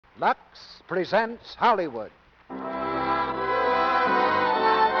Lux presents Hollywood. The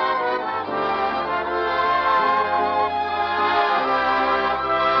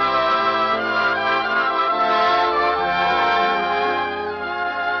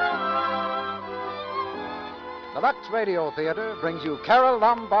Lux Radio Theater brings you Carol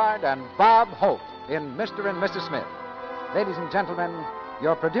Lombard and Bob Hope in Mr. and Mrs. Smith. Ladies and gentlemen,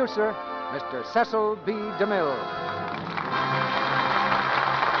 your producer, Mr. Cecil B. DeMille.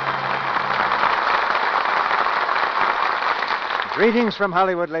 Greetings from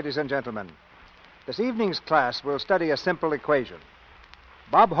Hollywood, ladies and gentlemen. This evening's class will study a simple equation.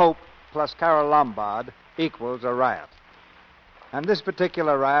 Bob Hope plus Carol Lombard equals a riot. And this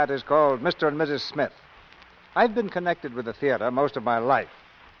particular riot is called Mr. and Mrs. Smith. I've been connected with the theater most of my life,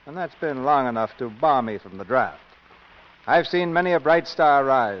 and that's been long enough to bar me from the draft. I've seen many a bright star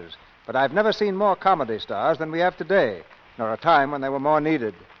rise, but I've never seen more comedy stars than we have today, nor a time when they were more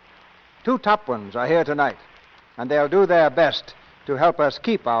needed. Two top ones are here tonight, and they'll do their best to help us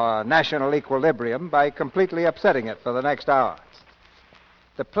keep our national equilibrium by completely upsetting it for the next hour.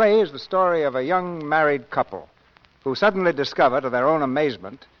 The play is the story of a young married couple who suddenly discover, to their own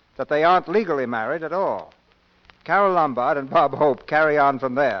amazement, that they aren't legally married at all. Carol Lombard and Bob Hope carry on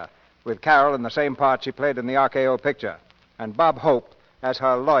from there, with Carol in the same part she played in the RKO picture, and Bob Hope as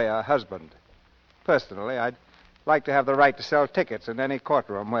her lawyer husband. Personally, I'd like to have the right to sell tickets in any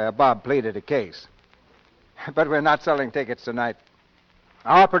courtroom where Bob pleaded a case. But we're not selling tickets tonight.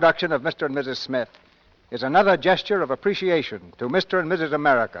 Our production of Mr. and Mrs. Smith is another gesture of appreciation to Mr. and Mrs.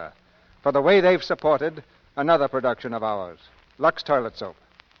 America for the way they've supported another production of ours, Lux Toilet Soap.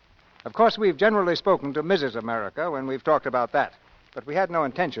 Of course, we've generally spoken to Mrs. America when we've talked about that, but we had no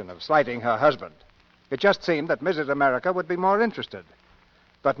intention of slighting her husband. It just seemed that Mrs. America would be more interested.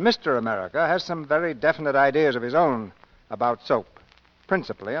 But Mr. America has some very definite ideas of his own about soap,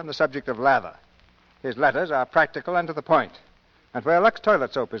 principally on the subject of lather. His letters are practical and to the point. And where Lux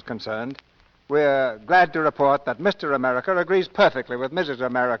Toilet Soap is concerned, we're glad to report that Mr. America agrees perfectly with Mrs.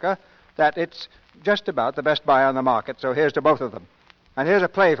 America that it's just about the best buy on the market, so here's to both of them. And here's a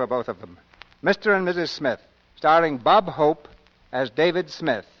play for both of them. Mr. and Mrs. Smith, starring Bob Hope as David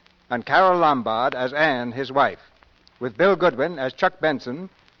Smith and Carol Lombard as Anne, his wife, with Bill Goodwin as Chuck Benson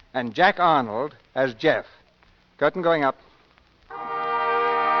and Jack Arnold as Jeff. Curtain going up.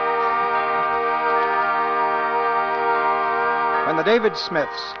 When the David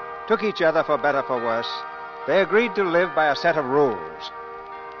Smiths took each other for better for worse, they agreed to live by a set of rules.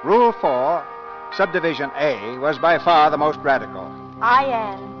 Rule 4, Subdivision A, was by far the most radical. I,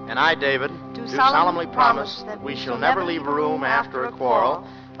 Anne. And I, David, do solemnly promise that we shall never leave a room after a quarrel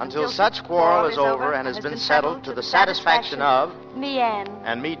until such quarrel is over and has been settled to the satisfaction of me, Anne.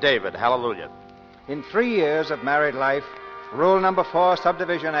 And me, David. Hallelujah. In 3 years of married life, Rule number 4,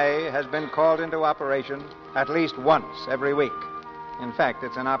 Subdivision A, has been called into operation at least once every week. In fact,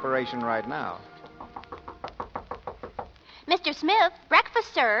 it's in operation right now. Mr. Smith,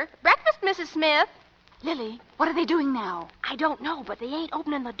 breakfast, sir. Breakfast, Mrs. Smith. Lily, what are they doing now? I don't know, but they ain't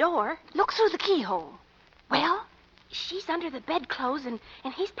opening the door. Look through the keyhole. Well? She's under the bedclothes, and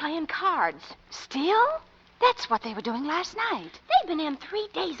he's playing cards. Still? That's what they were doing last night. They've been in 3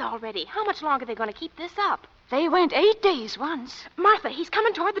 days already. How much longer are they going to keep this up? They went 8 days once. Martha, he's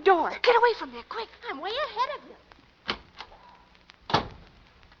coming toward the door. Get away from there, quick. I'm way ahead of you.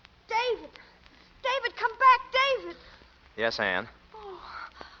 David! David, come back, David! Yes, Anne?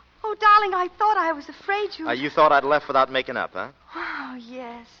 Oh, darling, I thought I was afraid you... You thought I'd left without making up, huh? Oh,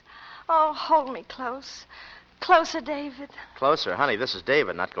 yes. Oh, hold me close. Closer, David. Closer? Honey, this is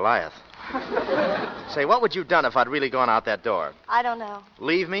David, not Goliath. Say, what would you done if I'd really gone out that door? I don't know.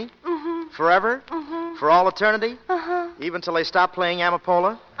 Leave me? Mm-hmm. Forever? Mm-hmm. For all eternity? Uh-huh. Even till they stop playing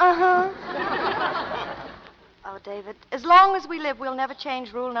Amapola? Uh-huh. Oh, David, as long as we live, we'll never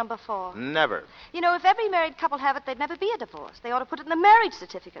change rule number 4. Never. You know, if every married couple have it, there'd never be a divorce. They ought to put it in the marriage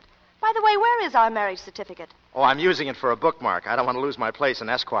certificate. By the way, where is our marriage certificate? Oh, I'm using it for a bookmark. I don't want to lose my place in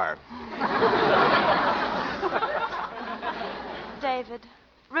Esquire. David,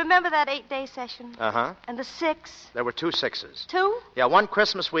 remember that 8-day session? Uh-huh. And the 6? There were 2 6s. 2? Yeah, one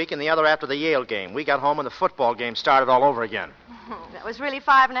Christmas week and the other after the Yale game. We got home and the football game started all over again. That was really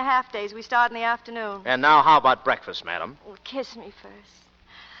 5.5 days. We start in the afternoon. And now how about breakfast, madam? Well, kiss me first.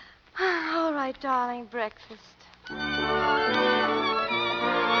 All right, darling, breakfast.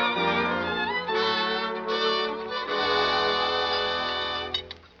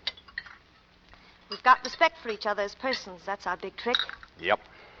 We've got respect for each other as persons. That's our big trick. Yep.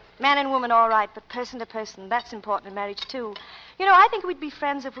 Man and woman, all right, but person to person. That's important in marriage, too. You know, I think we'd be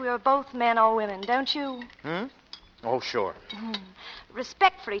friends if we were both men or women, don't you? Oh, sure.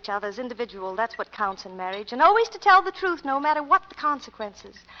 Respect for each other as individual, that's what counts in marriage. And always to tell the truth, no matter what the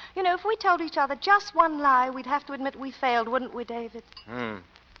consequences. You know, if we told each other just one lie, we'd have to admit we failed, wouldn't we, David? And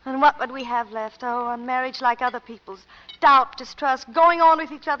what would we have left? Oh, a marriage like other people's. Doubt, distrust, going on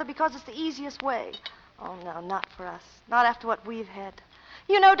with each other because it's the easiest way. Oh, no, not for us. Not after what we've had.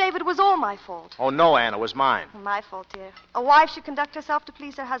 You know, David, it was all my fault. Oh, no, Ann, it was mine. My fault, dear. A wife should conduct herself to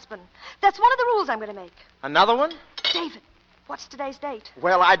please her husband. That's one of the rules I'm going to make. Another one? David, what's today's date?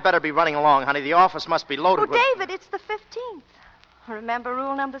 Well, I'd better be running along, honey. The office must be loaded with... David, it's the 15th. Remember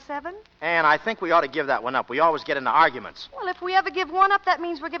rule number 7? Ann, I think we ought to give that one up. We always get into arguments. Well, if we ever give one up, that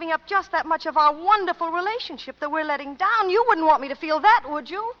means we're giving up just that much of our wonderful relationship that we're letting down. You wouldn't want me to feel that,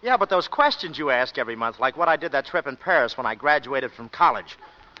 would you? Yeah, but those questions you ask every month, like what I did that trip in Paris when I graduated from college.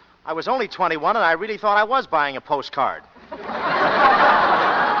 I was only 21, and I really thought I was buying a postcard.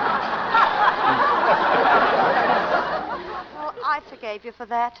 I forgave you for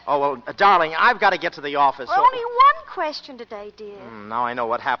that. Oh, well, darling, I've got to get to the office. Well, only one question today, dear. Now I know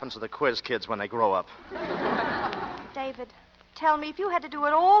what happens to the quiz kids when they grow up. David, tell me, if you had to do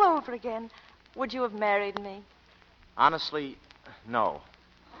it all over again, would you have married me? Honestly, no.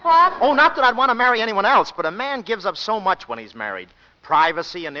 What? Oh, not that I'd want to marry anyone else, but a man gives up so much when he's married.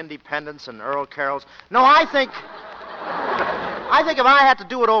 Privacy and independence and Earl carols. No, I think if I had to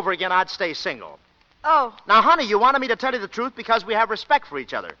do it over again, I'd stay single. Oh. Now, honey, you wanted me to tell you the truth because we have respect for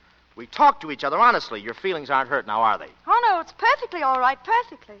each other. We talk to each other honestly. Your feelings aren't hurt now, are they? Oh, no, it's perfectly all right,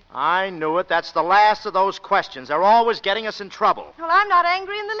 perfectly. I knew it. That's the last of those questions. They're always getting us in trouble. Well, I'm not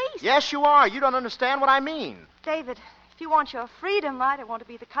angry in the least. Yes, you are. You don't understand what I mean. David, if you want your freedom, I don't want to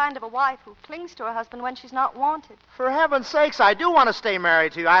be the kind of a wife who clings to her husband when she's not wanted. For heaven's sakes, I do want to stay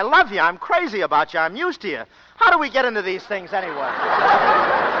married to you. I love you. I'm crazy about you. I'm used to you. How do we get into these things anyway?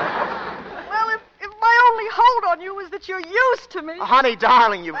 My only hold on you is that you're used to me. Honey,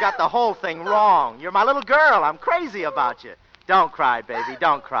 darling, you've got the whole thing wrong. You're my little girl. I'm crazy about you. Don't cry, baby.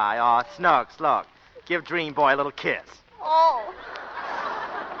 Don't cry. Oh, Snooks, look. Give Dream Boy a little kiss. Oh.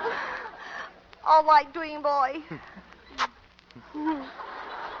 All right, Dream Boy.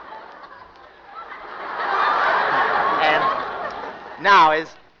 And now,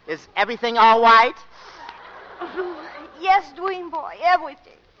 is everything all right? Yes, Dream Boy,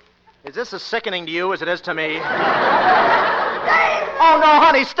 everything. Is this as sickening to you as it is to me? Oh, no,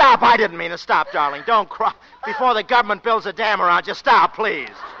 honey, stop. I didn't mean to stop, darling. Don't cry. Before the government builds a dam around you, stop, please.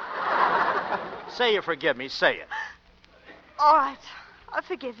 Say you forgive me. Say it. All right. I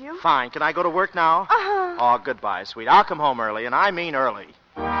forgive you. Fine. Can I go to work now? Uh-huh. Oh, goodbye, sweet. I'll come home early, and I mean early.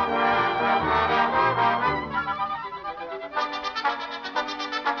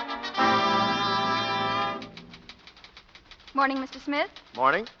 Morning, Mr. Smith.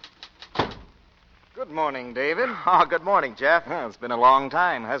 Morning. Good morning, David. Oh, good morning, Jeff. Well, it's been a long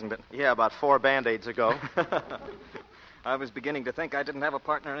time, hasn't it? Yeah, about 4 Band-Aids ago. I was beginning to think I didn't have a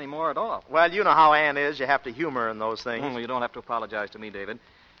partner anymore at all. Well, you know how Ann is. You have to humor in those things. Well, you don't have to apologize to me, David.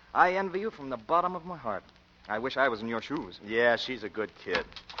 I envy you from the bottom of my heart. I wish I was in your shoes. Yeah, she's a good kid.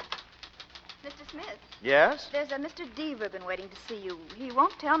 Mr. Smith, Yes? there's a Mr. Deaver been waiting to see you. He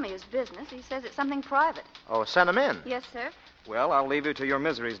won't tell me his business. He says it's something private. Oh, send him in. Yes, sir. Well, I'll leave you to your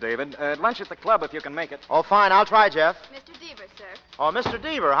miseries, David. Lunch at the club if you can make it. Oh, fine. I'll try, Jeff. Mr. Deaver, sir. Oh, Mr.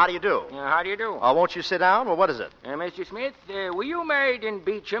 Deaver, how do you do? How do you do? Won't you sit down? Well, what is it? Mr. Smith, were you married in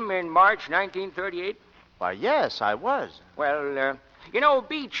Beecham in March 1938? Why, yes, I was. Well, you know,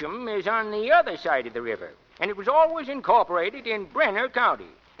 Beecham is on the other side of the river, and it was always incorporated in Brenner County.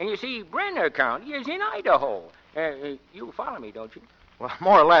 And you see, Brenner County is in Idaho. You follow me, don't you? Well,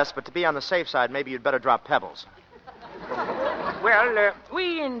 more or less, but to be on the safe side, maybe you'd better drop pebbles. Well,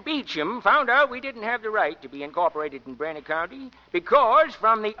 we in Beecham found out we didn't have the right to be incorporated in Brenner County because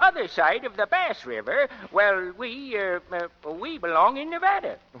from the other side of the Bass River, well, we belong in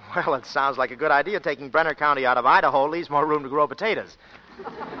Nevada. Well, it sounds like a good idea. Taking Brenner County out of Idaho leaves more room to grow potatoes.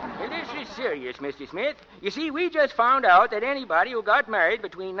 This is serious, Mr. Smith. You see, we just found out that anybody who got married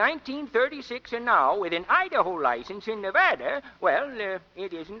between 1936 and now with an Idaho license in Nevada, well,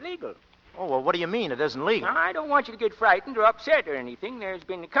 it isn't legal. Oh, well, what do you mean? It isn't legal. Now, I don't want you to get frightened or upset or anything. There's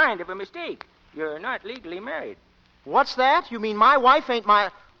been kind of a mistake. You're not legally married. What's that? You mean my wife ain't my...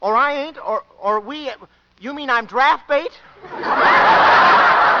 Or I ain't? Or we... You mean I'm draft bait?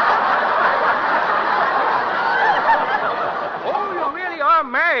 Oh, you really are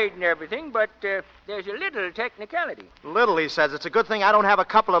married and everything, but there's a little technicality. Little, he says. It's a good thing I don't have a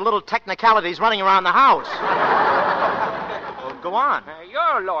couple of little technicalities running around the house. Well, Go on.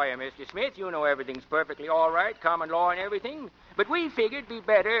 You're a lawyer, Mr. Smith. You know everything's perfectly all right, common law and everything. But we figured it'd be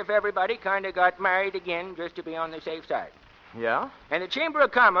better if everybody kind of got married again just to be on the safe side. Yeah? And the Chamber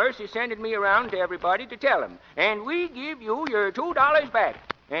of Commerce is sending me around to everybody to tell them. And we give you your $2 back.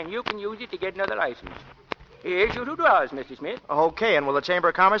 And you can use it to get another license. Here's your $2, Mr. Smith. Okay, and will the Chamber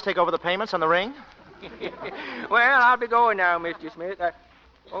of Commerce take over the payments on the ring? Well, I'll be going now, Mr. Smith.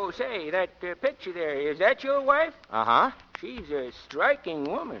 Say, that picture there, is that your wife? Uh-huh. She's a striking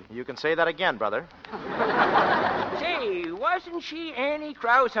woman. You can say that again, brother. Say, wasn't she Annie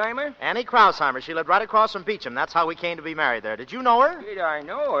Krausheimer? Annie Krausheimer. She lived right across from Beecham. That's how we came to be married there. Did you know her? Did I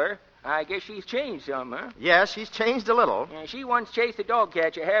know her? I guess she's changed some, huh? Yes, she's changed a little. Yeah, she once chased a dog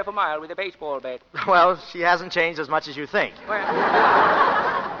catcher half a mile with a baseball bat. Well, she hasn't changed as much as you think.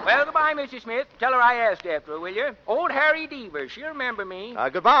 Well, goodbye, Mr. Smith. Tell her I asked after her, will you? Old Harry Deaver. She'll remember me.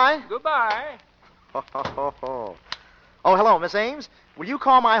 Goodbye. Goodbye. Oh, hello, Miss Ames. Will you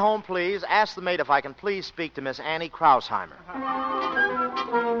call my home, please? Ask the maid if I can please speak to Miss Annie Krausheimer.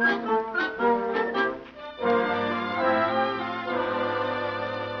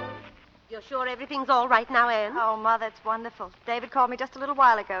 You're sure everything's all right now, Anne? Oh, Mother, it's wonderful. David called me just a little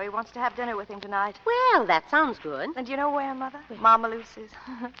while ago. He wants to have dinner with him tonight. Well, that sounds good. And do you know where, Mother? Mama Lucy's.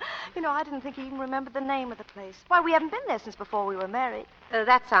 I didn't think he even remembered the name of the place. Why, we haven't been there since before we were married.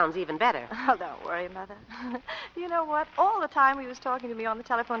 That sounds even better. Oh, don't worry, Mother. You know what? All the time he was talking to me on the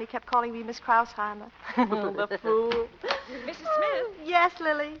telephone, he kept calling me Miss Krausheimer. The fool. Mrs. Smith, Yes,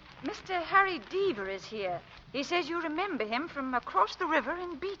 Lily. Mr. Harry Deaver is here. He says you remember him from across the river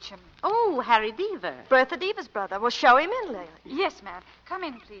in Beecham. Oh, Harry Deaver. Bertha Deaver's brother. Well, show him in, Lily. Yes, ma'am. Come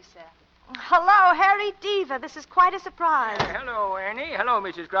in, please, sir. Hello, Harry Deaver. This is quite a surprise. Hello, Annie. Hello,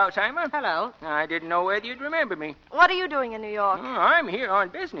 Mrs. Krausheimer. Hello. I didn't know whether you'd remember me. What are you doing in New York? I'm here on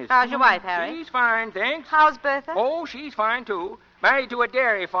business. How's your wife, Harry? She's fine, thanks. How's Bertha? Oh, she's fine, too. Married to a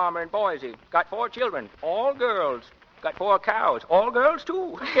dairy farmer in Boise. Got 4 children, all girls. Got 4 cows, all girls,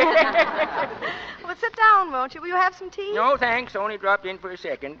 too. Well, sit down, won't you? Will you have some tea? No, thanks. Only dropped in for a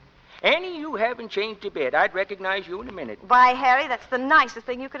second. Annie, you haven't changed a bit. I'd recognize you in a minute. Why, Harry, that's the nicest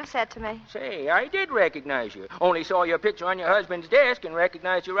thing you could have said to me. Say, I did recognize you. Only saw your picture on your husband's desk and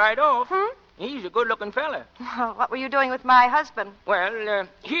recognized you right off. He's a good-looking fella. What were you doing with my husband? Well,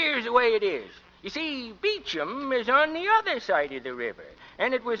 here's the way it is. You see, Beecham is on the other side of the river,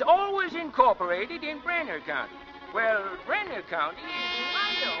 and it was always incorporated in Brenner County. Well, Brenner County is in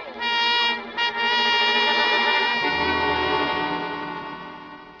Idaho.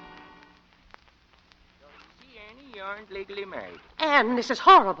 See, Annie, you aren't legally married. Anne, this is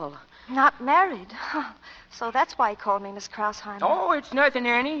horrible. Not married. So that's why he called me Miss Krausheimer. Oh, it's nothing,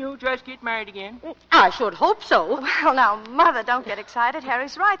 Annie. You'll just get married again. I should hope so. Well, now, Mother, don't get excited.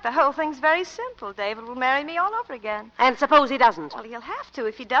 Harry's right. The whole thing's very simple. David will marry me all over again. And suppose he doesn't? Well, he'll have to.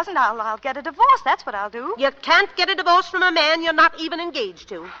 If he doesn't, I'll get a divorce. That's what I'll do. You can't get a divorce from a man you're not even engaged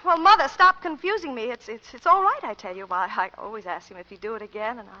to. Well, Mother, stop confusing me. It's all right, I tell you. Why, I always ask him if he'd do it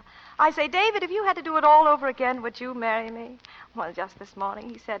again, and I say, David, if you had to do it all over again, would you marry me? Well, just this morning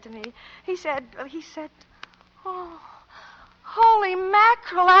he said to me, he said, oh, holy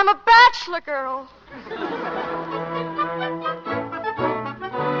mackerel, I'm a bachelor girl.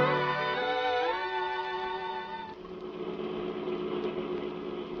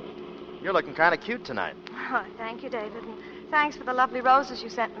 You're looking kind of cute tonight. Oh, thank you, David, and thanks for the lovely roses you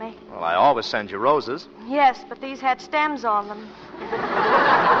sent me. Well, I always send you roses. Yes, but these had stems on them.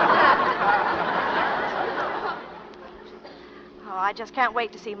 Oh, I just can't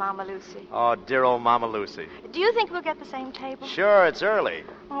wait to see Mama Lucy. Oh, dear old Mama Lucy. Do you think we'll get the same table? Sure, it's early.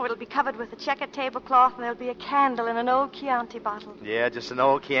 Oh, it'll be covered with a checkered tablecloth, and there'll be a candle in an old Chianti bottle. Yeah, just an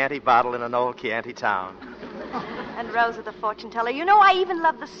old Chianti bottle in an old Chianti town. And Rosa the fortune teller. You know, I even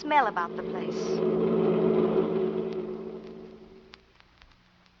love the smell about the place.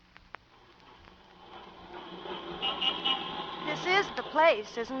 This is the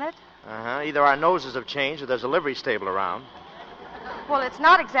place, isn't it? Uh-huh. Either our noses have changed or there's a livery stable around. Well, it's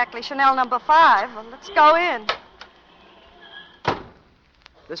not exactly Chanel number 5. Well, let's go in.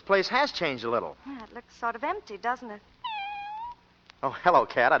 This place has changed a little. Yeah, it looks sort of empty, doesn't it? Oh, hello,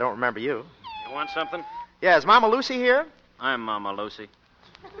 Cat. I don't remember you. You want something? Yeah, is Mama Lucy here? I'm Mama Lucy.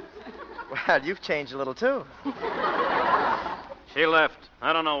 Well, you've changed a little, too. She left.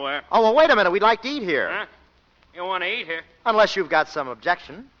 I don't know where. Oh, well, wait a minute. We'd like to eat here. Huh? You want to eat here? Unless you've got some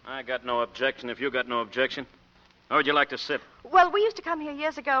objection. I got no objection if you got no objection. Or would you like to sit? Well, we used to come here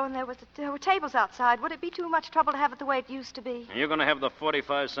years ago, and there were tables outside. Would it be too much trouble to have it the way it used to be? Are you going to have the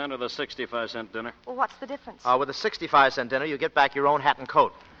 45-cent or the 65-cent dinner? Well, what's the difference? With a 65-cent dinner, you get back your own hat and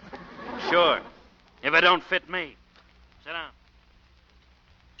coat. Sure. If it don't fit me. Sit down.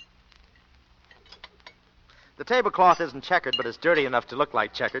 The tablecloth isn't checkered, but it's dirty enough to look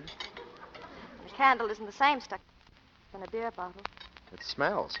like checkered. The candle isn't the same stuck in a beer bottle. It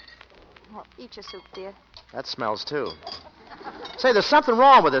smells. Well, eat your soup, dear. That smells, too. Say, there's something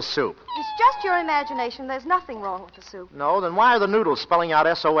wrong with this soup. It's just your imagination. There's nothing wrong with the soup. No, then why are the noodles spelling out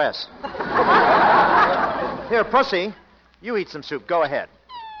SOS? Here, Pussy, you eat some soup. Go ahead.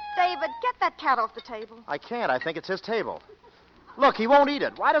 David, get that cat off the table. I can't. I think it's his table. Look, he won't eat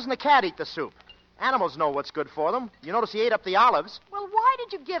it. Why doesn't the cat eat the soup? Animals know what's good for them. You notice he ate up the olives. Well, why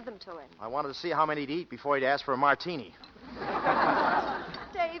did you give them to him? I wanted to see how many he'd eat before he'd ask for a martini.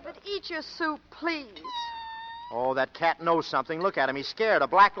 David, eat your soup, please. Oh, that cat knows something. Look at him. He's scared. A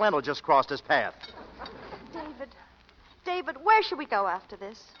black lentil just crossed his path. David, where should we go after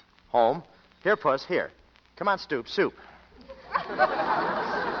this? Home. Here, Puss, here. Come on, Stoop. Soup.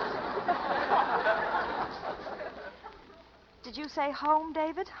 Did you say home,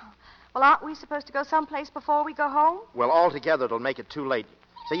 David? Well, aren't we supposed to go someplace before we go home? Well, altogether, it'll make it too late.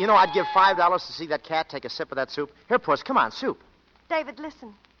 Say, you know, I'd give $5 to see that cat take a sip of that soup. Here, Puss, come on, soup. David,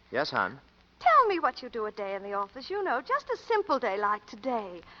 listen. Yes, hon? Tell me what you do a day in the office. You know, just a simple day like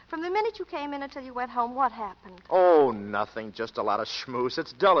today. From the minute you came in until you went home, what happened? Oh, nothing. Just a lot of schmooze.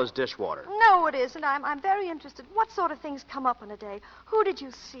 It's dull as dishwater. No, it isn't. I'm very interested. What sort of things come up in a day? Who did you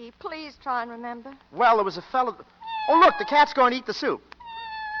see? Please try and remember. Well, there was a fellow... Oh, look, the cat's going to eat the soup.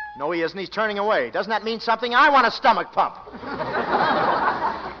 No, he isn't. He's turning away. Doesn't that mean something? I want a stomach pump.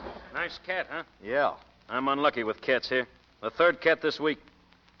 Nice cat, huh? Yeah. I'm unlucky with cats here. The third cat this week.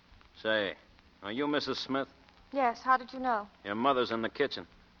 Say, are you Mrs. Smith? Yes, how did you know? Your mother's in the kitchen.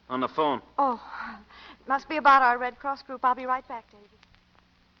 On the phone. Oh, it must be about our Red Cross group. I'll be right back, David.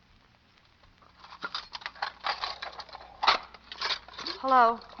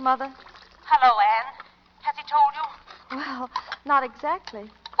 Hello, Mother? Hello, Anne. Has he told you? Well, not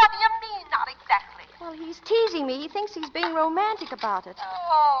exactly. What do you mean, not exactly? Well, he's teasing me. He thinks he's being romantic about it.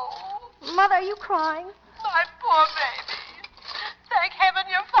 Oh, Mother, are you crying? my poor baby. Thank heaven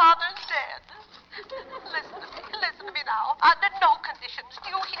your father's dead. Listen to me now. Under no conditions, do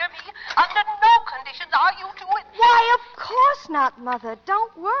you hear me? Under no conditions are you to... Why, of course not, Mother.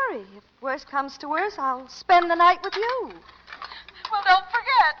 Don't worry. If worse comes to worse, I'll spend the night with you. Well, don't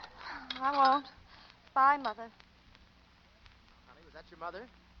forget. I won't. Bye, Mother. Honey, was that your mother?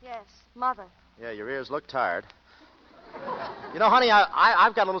 Yes, Mother. Yeah, your ears look tired. You know, honey,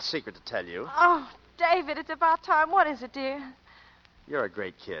 I've got a little secret to tell you. Oh, David, it's about time. What is it, dear? You're a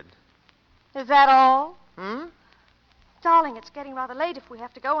great kid. Is that all? Hmm? Darling, it's getting rather late if we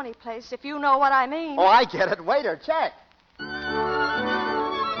have to go anyplace, if you know what I mean. Oh, I get it. Waiter, check.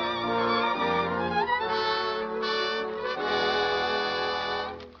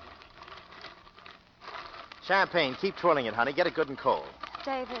 Champagne. Keep twirling it, honey. Get it good and cold.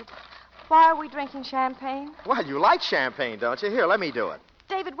 David, why are we drinking champagne? Well, you like champagne, don't you? Here, let me do it.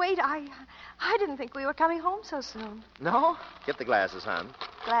 David, wait. I didn't think we were coming home so soon. No? Get the glasses, hon.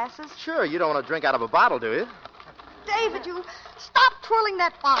 Glasses? Sure, you don't want to drink out of a bottle, do you? David, you stop twirling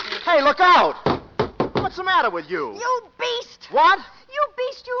that bottle. Hey, look out! What's the matter with you? You beast! What? You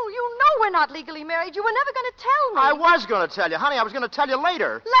beast, you know we're not legally married. You were never going to tell me. I was going to tell you. Honey, I was going to tell you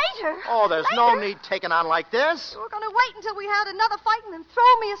later. Later? Oh, there's no need taking on like this. You were going to wait until we had another fight and then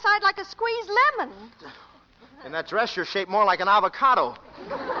throw me aside like a squeezed lemon. In that dress, you're shaped more like an avocado.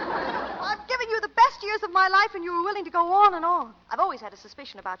 I've given you the best years of my life, and you were willing to go on and on. I've always had a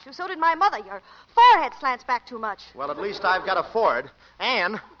suspicion about you. So did my mother. Your forehead slants back too much. Well, at least I've got a Ford.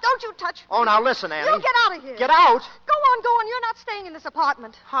 Anne. Don't you touch me. Oh, now listen, Annie. You get out of here. Get out? Go on. You're not staying in this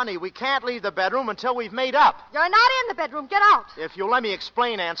apartment. Honey, we can't leave the bedroom until we've made up. You're not in the bedroom. Get out. If you'll let me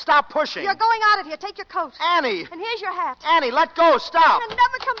explain, Anne, stop pushing. You're going out of here. Take your coat. Annie. And here's your hat. Annie, let go. Stop. And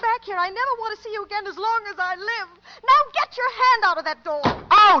never come back here. I never want to see you again as long as I live. Now get your hand out of that door.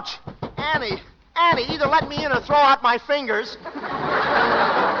 Ouch! Annie, either let me in or throw out my fingers.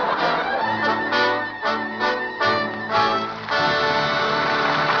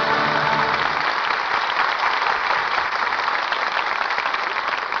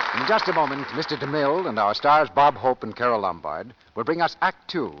 In just a moment, Mr. DeMille and our stars Bob Hope and Carol Lombard will bring us Act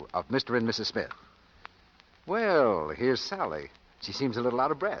Two of Mr. and Mrs. Smith. Well, here's Sally. She seems a little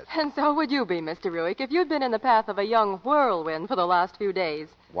out of breath. And so would you be, Mr. Ruick, if you'd been in the path of a young whirlwind for the last few days.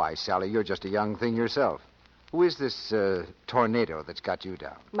 Why, Sally, you're just a young thing yourself. Who is this tornado that's got you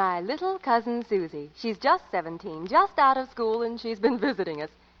down? My little cousin Susie. She's just 17, just out of school, and she's been visiting us.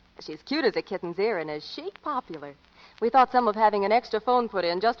 She's cute as a kitten's ear and as chic popular. We thought some of having an extra phone put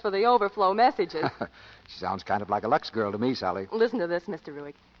in just for the overflow messages. She sounds kind of like a Lux girl to me, Sally. Listen to this, Mr.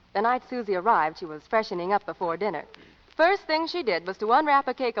 Ruick. The night Susie arrived, she was freshening up before dinner. First thing she did was to unwrap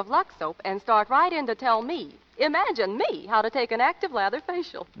a cake of Lux soap and start right in to tell me Imagine me how to take an active lather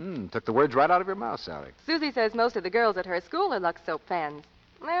facial. Took the words right out of your mouth, Sally. Susie says most of the girls at her school are Lux Soap fans.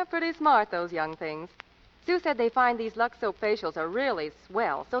 They're pretty smart, those young things. Sue said they find these Lux Soap facials are really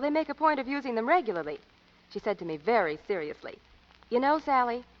swell, so they make a point of using them regularly. She said to me very seriously, "You know,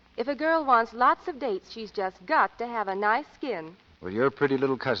 Sally, if a girl wants lots of dates, she's just got to have a nice skin." Well, your pretty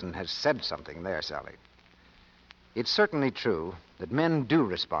little cousin has said something there, Sally. It's certainly true that men do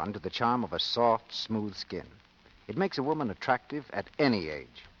respond to the charm of a soft, smooth skin. It makes a woman attractive at any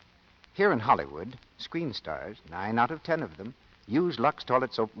age. Here in Hollywood, screen stars, 9 out of 10 of them, use Lux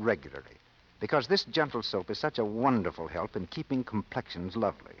toilet soap regularly because this gentle soap is such a wonderful help in keeping complexions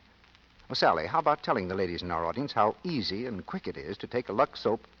lovely. Well, Sally, how about telling the ladies in our audience how easy and quick it is to take a Lux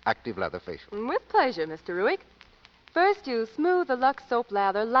Soap active lather facial? With pleasure, Mr. Ruick. First, you smooth the Lux Soap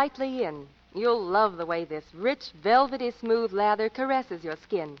lather lightly in. You'll love the way this rich, velvety smooth lather caresses your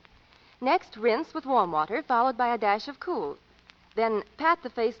skin. Next, rinse with warm water, followed by a dash of cool. Then pat the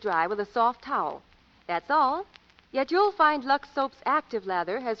face dry with a soft towel. That's all. Yet you'll find Lux Soap's active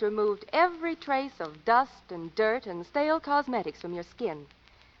lather has removed every trace of dust and dirt and stale cosmetics from your skin.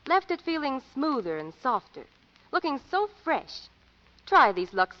 Left it feeling smoother and softer, looking so fresh. Try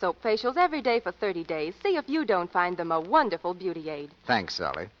these Lux Soap facials every day for 30 days. See if you don't find them a wonderful beauty aid. Thanks,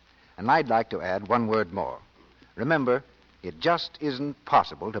 Sally. And I'd like to add one word more. Remember, it just isn't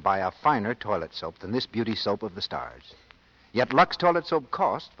possible to buy a finer toilet soap than this beauty soap of the stars. Yet Lux toilet soap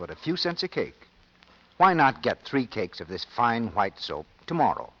costs but a few cents a cake. Why not get 3 cakes of this fine white soap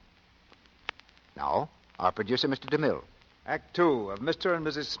tomorrow? Now, our producer, Mr. DeMille. Act 2 of Mr. and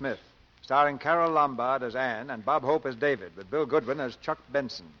Mrs. Smith, starring Carol Lombard as Anne and Bob Hope as David, with Bill Goodwin as Chuck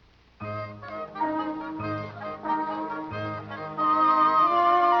Benson.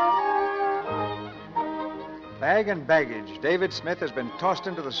 Bag and baggage, David Smith has been tossed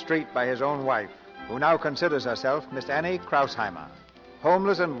into the street by his own wife, who now considers herself Miss Annie Krausheimer.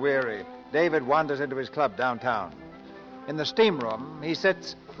 Homeless and weary, David wanders into his club downtown. In the steam room, he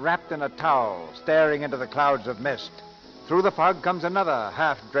sits wrapped in a towel, staring into the clouds of mist. Through the fog comes another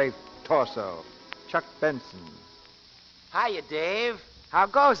half-draped torso, Chuck Benson. Hiya, Dave. How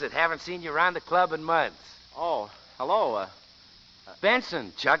goes it? Haven't seen you around the club in months. Oh, hello.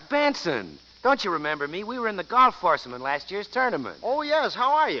 Benson, Chuck Benson. Don't you remember me? We were in the golf foursome in last year's tournament. Oh, yes.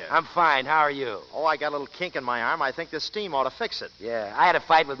 How are you? I'm fine. How are you? Oh, I got a little kink in my arm. I think this steam ought to fix it. Yeah, I had a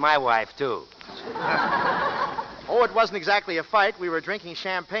fight with my wife, too. Oh, it wasn't exactly a fight. We were drinking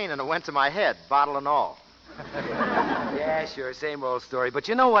champagne and it went to my head, bottle and all. Yeah, sure, same old story. But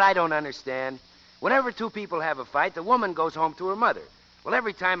you know what I don't understand? Whenever 2 people have a fight, the woman goes home to her mother. Well,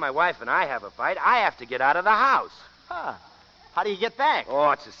 every time my wife and I have a fight, I have to get out of the house. Huh. How do you get back? Oh,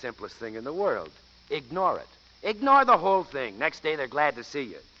 it's the simplest thing in the world. Ignore it. Ignore the whole thing. Next day, they're glad to see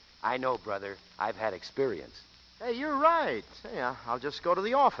you. I know, brother. I've had experience. Hey, you're right. Yeah, I'll just go to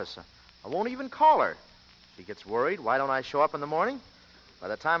the office. I won't even call her. She gets worried. Why don't I show up in the morning? By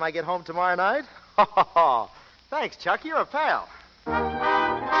the time I get home tomorrow night? Thanks, Chuck. You're a pal.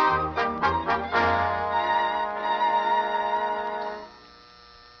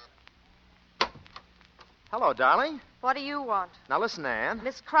 Hello, darling. What do you want? Now listen, Anne.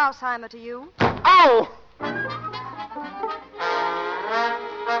 Miss Krausheimer to you. Ow!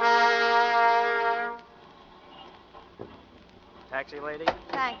 Taxi lady?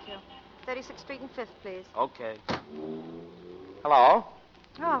 Thank you. 36th Street and 5th, please. Okay. Hello?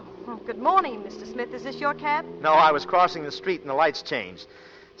 Oh, good morning, Mr. Smith. Is this your cab? No, I was crossing the street and the lights changed.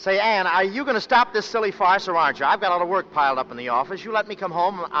 Say, Anne, are you going to stop this silly farce or aren't you? I've got all the work piled up in the office. You let me come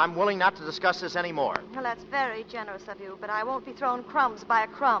home. I'm willing not to discuss this anymore. Well, that's very generous of you, but I won't be thrown crumbs by a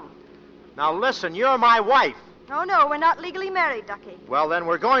crumb. Now, listen, you're my wife. Oh, no, we're not legally married, Ducky. Well, then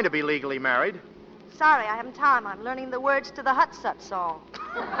we're going to be legally married. Sorry, I haven't time. I'm learning the words to the Hut-Sut song.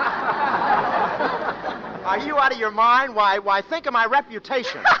 Are you out of your mind? Why, think of my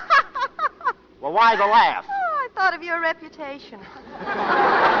reputation. Well, why the laugh? Oh, I thought of your reputation.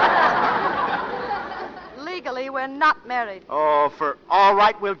 Legally, we're not married. Oh, all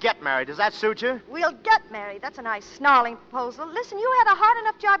right, we'll get married. Does that suit you? We'll get married. That's a nice snarling proposal. Listen, you had a hard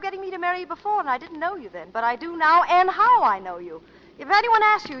enough job getting me to marry you before, and I didn't know you then. But I do now, and how I know you. If anyone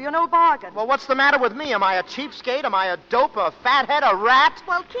asks you, you're no bargain. Well, what's the matter with me? Am I a cheapskate? Am I a dope, a fathead, a rat?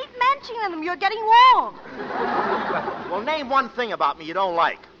 Well, keep mentioning them. You're getting warm. Well, name one thing about me you don't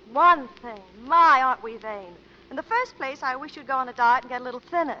like. One thing. My, aren't we vain? In the first place, I wish you'd go on a diet and get a little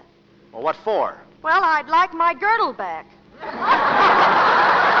thinner. Well, what for? Well, I'd like my girdle back.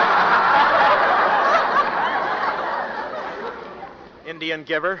 Indian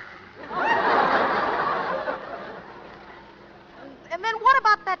giver. And then what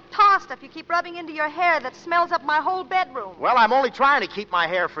about that top car stuff you keep rubbing into your hair that smells up my whole bedroom. Well, I'm only trying to keep my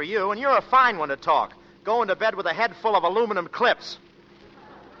hair for you, and you're a fine one to talk. Going to bed with a head full of aluminum clips.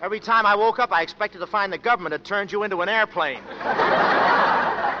 Every time I woke up, I expected to find the government had turned you into an airplane.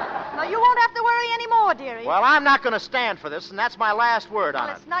 No, you won't have to worry anymore, dearie. Well, I'm not going to stand for this, and that's my last word on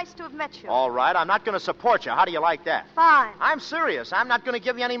Well, it. it's nice to have met you. All right, I'm not going to support you. How do you like that? Fine. I'm serious. I'm not going to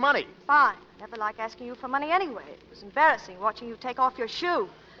give you any money. Fine. Never like asking you for money anyway. It was embarrassing watching you take off your shoe.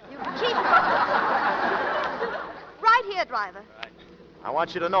 You keep... Right here, driver. I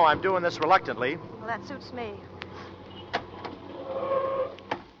want you to know I'm doing this reluctantly. Well, that suits me.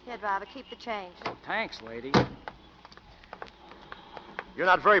 Here, driver, keep the change. Thanks, lady. You're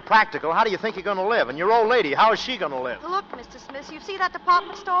not very practical. How do you think you're going to live? And your old lady, how is she going to live? Look, Mr. Smith, you see that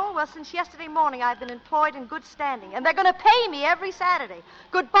department store? Well, since yesterday morning, I've been employed in good standing, and they're going to pay me every Saturday.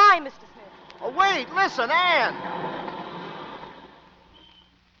 Goodbye, Mr. Smith. Oh, wait, listen, Ann.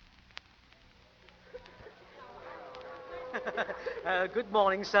 Good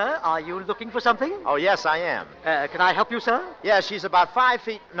morning, sir. Are you looking for something? Oh, yes, I am. Can I help you, sir? Yeah, she's about 5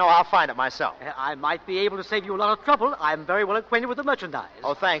 feet. No, I'll find it myself. I might be able to save you a lot of trouble. I'm very well acquainted with the merchandise.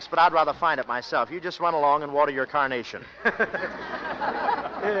 Oh, thanks, but I'd rather find it myself. You just run along and water your carnation.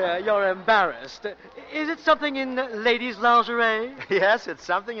 You're embarrassed. Is it something in ladies' lingerie? Yes, it's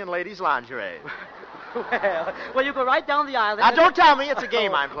something in ladies' lingerie. Well, you go right down the aisle. Now, don't tell me it's a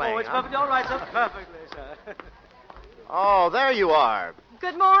game I'm playing. Oh, it's huh? perfectly all right, sir. Perfectly, sir. Oh, there you are.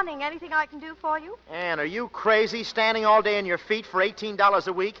 Good morning. Anything I can do for you? Ann, are you crazy, standing all day on your feet for $18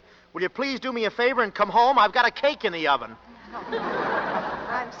 a week? Will you please do me a favor and come home? I've got a cake in the oven.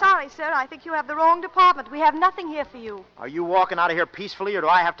 I'm sorry, sir. I think you have the wrong department. We have nothing here for you. Are you walking out of here peacefully, or do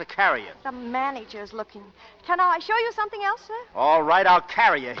I have to carry you? The manager's looking. Can I show you something else, sir? All right, I'll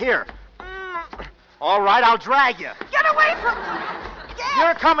carry you. Here. All right, I'll drag you. Get away from me!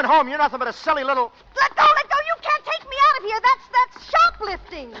 You're coming home. You're nothing but a silly little... Let go, let go. You can't take me out of here. That's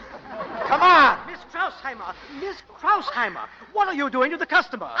shoplifting. Come on. Miss Krausheimer, what are you doing to the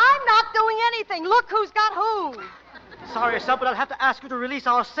customer? I'm not doing anything. Look who's got who. Sorry, sir, but I'll have to ask you to release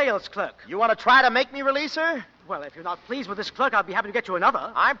our sales clerk. You want to try to make me release her? Well, if you're not pleased with this clerk, I'll be happy to get you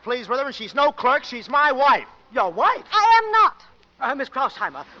another. I'm pleased with her, and she's no clerk. She's my wife. Your wife? I am not. Miss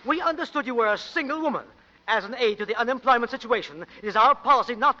Krausheimer, we understood you were a single woman. As an aid to the unemployment situation, it is our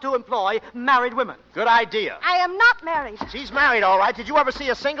policy not to employ married women. Good idea. I am not married. She's married, all right. Did you ever see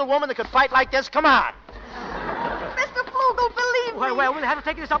a single woman that could fight like this? Come on. Mr. Flugel, believe me. Well, we'll have to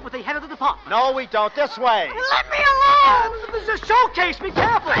take this up with the head of the department. No, we don't. This way. Let me alone. This is a showcase. Be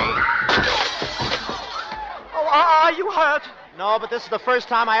careful. Oh, are you hurt? No, but this is the first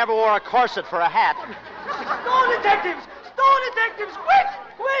time I ever wore a corset for a hat. Store detectives! Store detectives! Quick!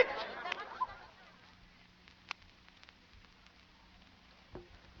 Quick!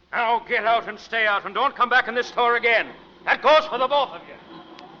 Now get out and stay out, and don't come back in this store again. That goes for the both of you.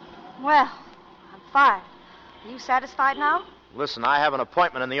 Well, I'm fired. Are you satisfied now? Listen, I have an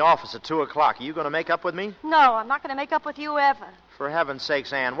appointment in the office at 2 o'clock. Are you going to make up with me? No, I'm not going to make up with you ever. For heaven's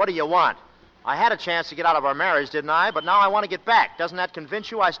sakes, Ann, what do you want? I had a chance to get out of our marriage, didn't I? But now I want to get back. Doesn't that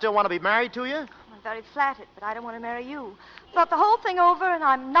convince you I still want to be married to you? I'm very flattered, but I don't want to marry you. Thought the whole thing over, and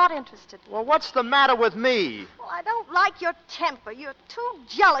I'm not interested. Well, what's the matter with me? Well, I don't like your temper. You're too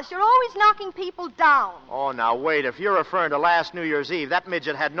jealous. You're always knocking people down. Oh, now, wait. If you're referring to last New Year's Eve, that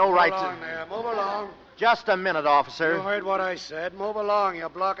midget had no right to... Move along there. Move along. Just a minute, officer. You heard what I said. Move along. You're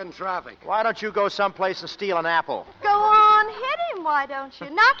blocking traffic. Why don't you go someplace and steal an apple? Go on, hit him, why don't you?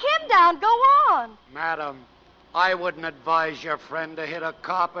 Knock him down. Go on. Madam, I wouldn't advise your friend to hit a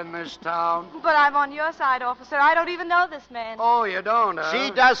cop in this town. But I'm on your side, officer. I don't even know this man. Oh, you don't, huh?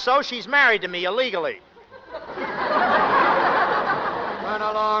 She does so. She's married to me illegally. Run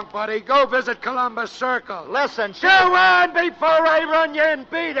along, buddy. Go visit Columbus Circle. Listen, she... Go on before I run you and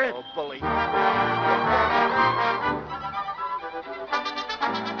beat it. Oh, bully.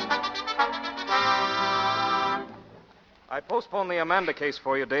 I postponed the Amanda case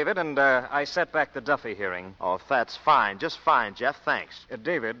for you, David, and I set back the Duffy hearing. Oh, that's fine. Just fine, Jeff. Thanks.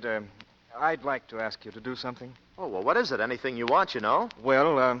 David, I'd like to ask you to do something. Oh, well, what is it? Anything you want, you know?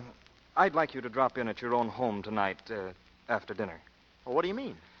 Well, I'd like you to drop in at your own home tonight after dinner. Well, what do you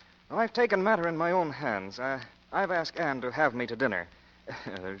mean? Well, I've taken matter in my own hands. I've asked Anne to have me to dinner.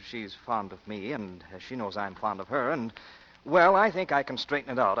 She's fond of me, and she knows I'm fond of her, and, well, I think I can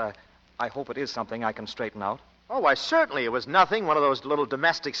straighten it out. I hope it is something I can straighten out. Oh, why, certainly. It was nothing. One of those little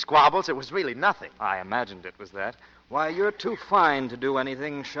domestic squabbles. It was really nothing. I imagined it was that. Why, you're too fine to do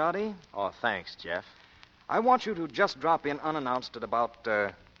anything, Shoddy. Oh, thanks, Jeff. I want you to just drop in unannounced at about,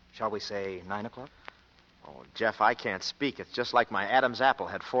 shall we say, 9 o'clock? Oh, Jeff, I can't speak. It's just like my Adam's apple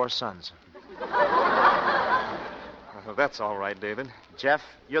had 4 sons. Well, that's all right, David. Jeff,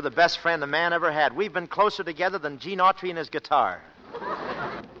 you're the best friend a man ever had. We've been closer together than Gene Autry and his guitar.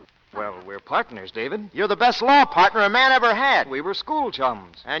 Well, we're partners, David. You're the best law partner a man ever had. We were school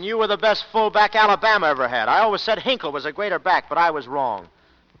chums. And you were the best fullback Alabama ever had. I always said Hinkle was a greater back, but I was wrong.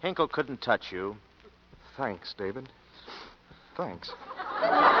 Hinkle couldn't touch you. Thanks, David. Thanks.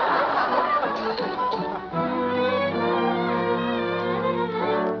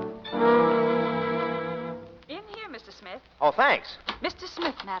 In here, Mr. Smith. Oh, thanks. Mr.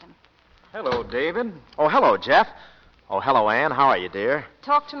 Smith, madam. Hello, David. Oh, hello, Jeff. Oh, hello, Ann. How are you, dear?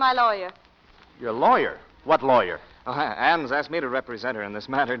 Talk to my lawyer. You're a lawyer. What lawyer? Oh, Ann's asked me to represent her in this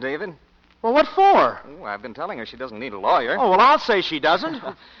matter, David. Well, what for? Oh, I've been telling her she doesn't need a lawyer. Oh, well, I'll say she doesn't.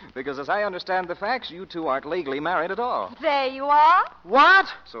 Because as I understand the facts, you two aren't legally married at all. There you are. What?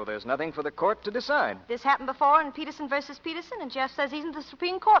 So there's nothing for the court to decide. This happened before in Peterson versus Peterson, and Jeff says even the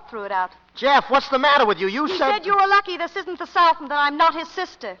Supreme Court threw it out. Jeff, what's the matter with you? You He said you were lucky this isn't the South and that I'm not his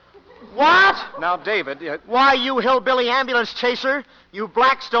sister. What? Now, David... Why, you hillbilly ambulance chaser? You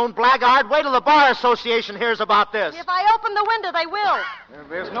Blackstone blackguard. Wait till the Bar Association hears about this. If I open the window, they will.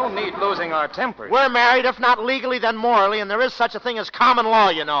 There's no need losing our tempers. We're married, if not legally, then morally, and there is such a thing as common law,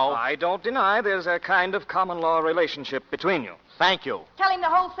 you know. I don't deny there's a kind of common law relationship between you. Thank you. Tell him the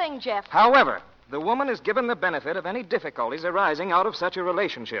whole thing, Jeff. However, the woman is given the benefit of any difficulties arising out of such a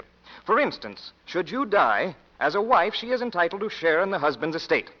relationship. For instance, should you die, as a wife, she is entitled to share in the husband's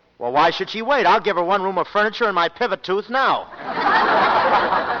estate. Well, why should she wait? I'll give her 1 room of furniture and my pivot tooth now.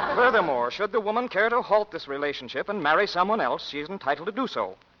 Furthermore, should the woman care to halt this relationship and marry someone else, she is entitled to do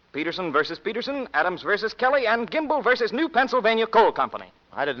so. Peterson versus Peterson, Adams versus Kelly, and Gimbel versus New Pennsylvania Coal Company.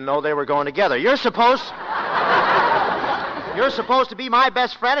 I didn't know they were going together. You're supposed to be my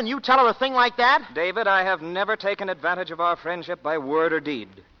best friend, and you tell her a thing like that? David, I have never taken advantage of our friendship by word or deed.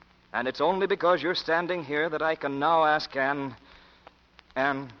 And it's only because you're standing here that I can now ask Ann...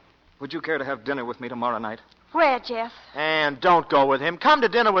 Ann, would you care to have dinner with me tomorrow night? Where, Jeff? And don't go with him. Come to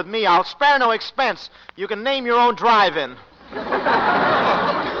dinner with me. I'll spare no expense. You can name your own drive-in.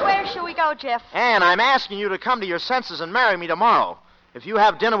 Where shall we go, Jeff? Ann, I'm asking you to come to your senses and marry me tomorrow. If you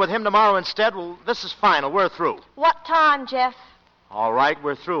have dinner with him tomorrow instead, well, this is final. We're through. What time, Jeff? All right,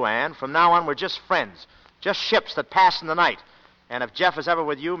 we're through, Ann. From now on, we're just friends. Just ships that pass in the night. And if Jeff is ever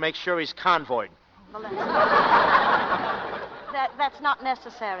with you, make sure he's convoyed. Well, that's not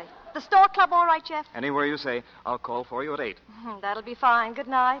necessary. The store club all right, Jeff? Anywhere you say. I'll call for you at 8. That'll be fine. Good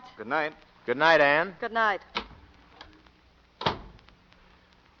night. Good night. Good night, Ann. Good night.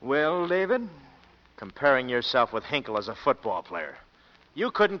 Well, David? Comparing yourself with Hinkle as a football player.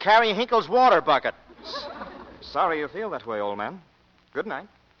 You couldn't carry Hinkle's water bucket. Sorry you feel that way, old man. Good night.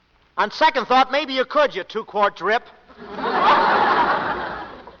 On second thought, maybe you could, you 2-quart drip. Who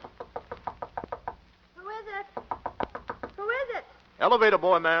is it? Who is it? Elevator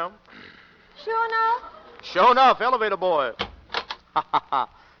boy, ma'am. Sure enough? Sure enough, elevator boy. Ha, ha, ha.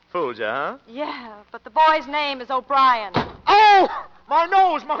 Fooled you, huh? Yeah, but the boy's name is O'Brien. Oh! My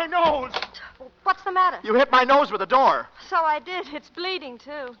nose, my nose! What's the matter? You hit my nose with a door. So I did. It's bleeding,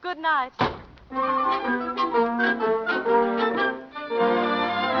 too. Good night.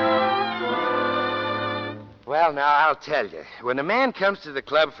 Well, now, I'll tell you. When a man comes to the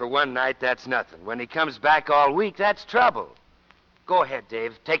club for one night, that's nothing. When he comes back all week, that's trouble. Go ahead,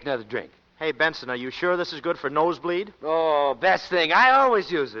 Dave. Take another drink. Hey, Benson, are you sure this is good for nosebleed? Oh, best thing. I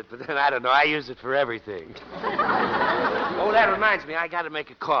always use it, but then, I don't know, I use it for everything. Oh, that reminds me, I got to make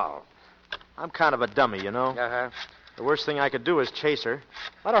a call. I'm kind of a dummy, you know. Uh-huh. The worst thing I could do is chase her.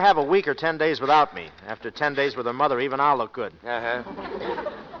 Let her have a week or 10 days without me. After 10 days with her mother, even I'll look good. Uh-huh.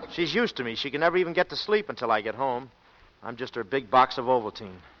 She's used to me. She can never even get to sleep until I get home. I'm just her big box of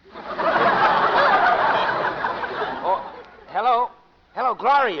Ovaltine. Oh, hello. Hello,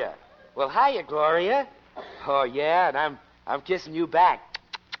 Gloria. Well, hiya, Gloria. Oh, yeah, and I'm kissing you back.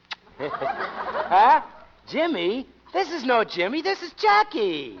 Huh? Jimmy? This is no Jimmy. This is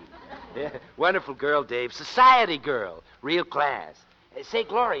Jackie. Yeah, wonderful girl, Dave. Society girl. Real class. Say,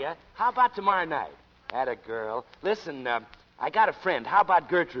 Gloria, how about tomorrow night? Atta girl. Listen, I got a friend. How about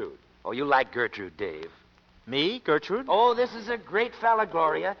Gertrude? Oh, you like Gertrude, Dave. Me, Gertrude? Oh, this is a great fella,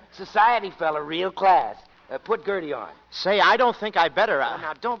 Gloria. Society fella, real class. Put Gertie on. Say, I don't think I better. Oh,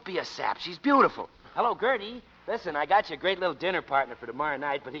 now, don't be a sap. She's beautiful. Hello, Gertie. Listen, I got you a great little dinner partner for tomorrow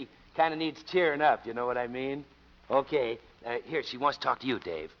night, but he kind of needs cheering up. You know what I mean? Okay. Here, she wants to talk to you,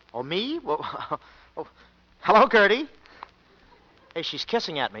 Dave. Oh, me? Well, oh. Hello, Gertie. Hey, she's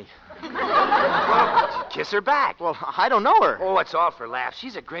kissing at me. Kiss her back. Well, I don't know her. Oh, it's all for laughs.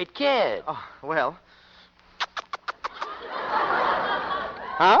 She's a great kid. Oh, well,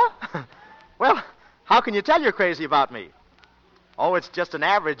 Huh? Well, how can you tell you're crazy about me? Oh, it's just an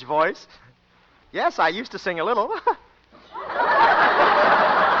average voice. Yes, I used to sing a little.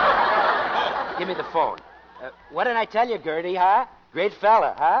 Give me the phone. What did I tell you, Gertie, huh? Great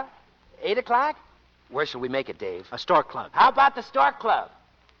fella, huh? 8 o'clock? Where shall we make it, Dave? A stork club. How about the Stork Club?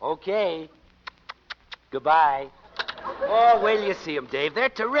 Okay. Goodbye. Oh, wait till you see them, Dave. They're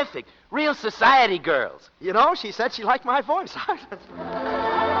terrific. Real society girls. You know, she said she liked my voice.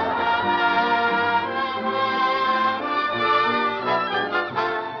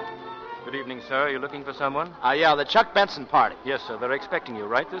 Good evening, sir. Are you looking for someone? Yeah, the Chuck Benson party. Yes, sir. They're expecting you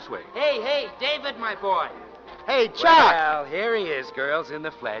right this way. Hey, David, my boy. Hey, Chuck. Well, here he is, girls, in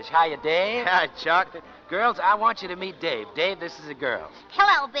the flesh. Hiya, Dave. Hi, Chuck. Girls, I want you to meet Dave. Dave, this is a girl.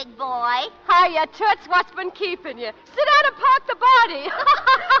 Hello, big boy. Hiya, Toots. What's been keeping you? Sit down and park the body.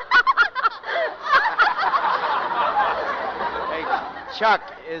 Hey, Chuck,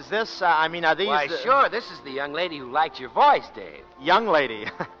 is this, are these... Why, sure. This is the young lady who liked your voice, Dave. Young lady.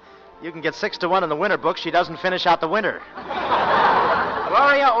 You can get 6-1 in the winter book. She doesn't finish out the winter.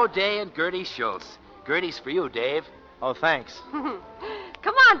 Gloria O'Day and Gertie Schultz. Gertie's for you, Dave. Oh, thanks.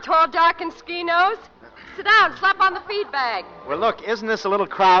 Come on, tall, dark, and ski-nose. Sit down, slap on the feed bag. Well, look, isn't this a little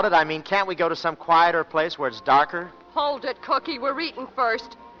crowded? Can't we go to some quieter place where it's darker? Hold it, Cookie. We're eating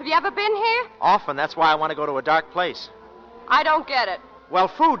first. Have you ever been here? Often. That's why I want to go to a dark place. I don't get it. Well,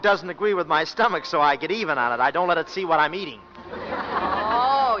 food doesn't agree with my stomach, so I get even on it. I don't let it see what I'm eating.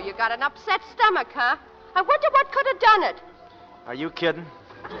 Oh, you got an upset stomach, huh? I wonder what could have done it. Are you kidding?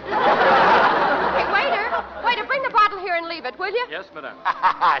 Hey, waiter, bring the bottle here and leave it, will you? Yes, madame.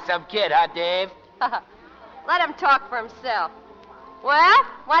 Some kid, huh, Dave? Let him talk for himself. Well,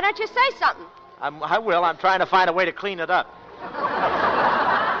 why don't you say something? I will. I'm trying to find a way to clean it up.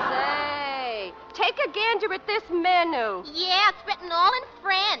 Say, take a gander at this menu. Yeah, it's written all in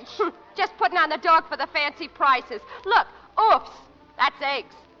French. Just putting on the dog for the fancy prices. Look, oofs. That's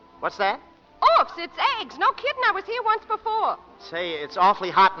eggs. What's that? Oofs, it's eggs. No kidding, I was here once before. Say, it's awfully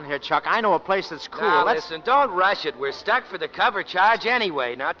hot in here, Chuck. I know a place that's cool. Now, listen, don't rush it. We're stuck for the cover charge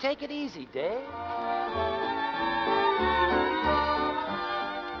anyway. Now, take it easy, Dave.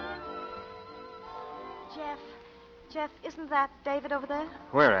 Jeff, isn't that David over there?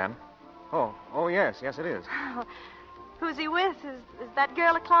 Where, Ann? Oh, yes, it is. Who's he with? Is that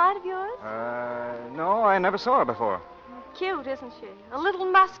girl a client of yours? No, I never saw her before. Cute, isn't she? A little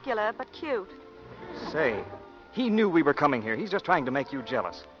muscular, but cute. Say, he knew we were coming here. He's just trying to make you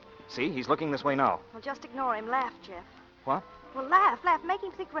jealous. See, he's looking this way now. Well, just ignore him. Laugh, Jeff. What? Well, laugh. Make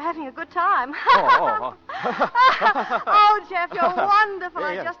him think we're having a good time. Oh. Oh, Jeff, you're wonderful. Yeah.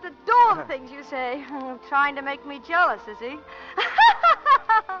 I just adore the things you say. Trying to make me jealous, is he?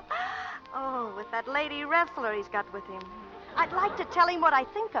 Oh, with that lady wrestler he's got with him. I'd like to tell him what I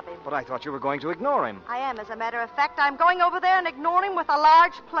think of him. But I thought you were going to ignore him. I am, as a matter of fact. I'm going over there and ignore him with a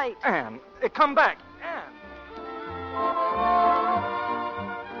large plate. Ann, come back. Ann.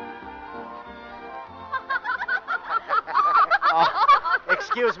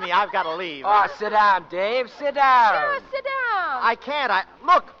 Excuse me, I've got to leave. Oh, sit down, Dave. Sit down. Sure, sit down. I can't.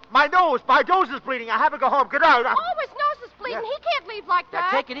 Look, my nose is bleeding. I have to go home. Get out. Oh, his nose is bleeding. Yeah. He can't leave like Now,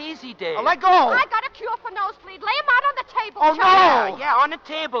 that. take it easy, Dave. Let go. I got a cure for nosebleed. Lay him out on the table. Oh, Chuck. no. Yeah, on the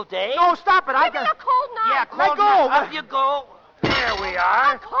table, Dave. No, stop it. Give me a cold knife. Yeah, Let cold go. knife. Up you go. There we A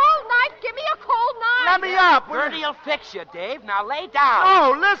are. cold knife. Give me a cold knife. Let me up. Bertie will fix you, Dave. Now lay down.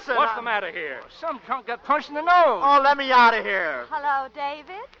 Oh, listen. What's the matter here? Some drunk got punched in the nose. Oh, let me out of here. Hello,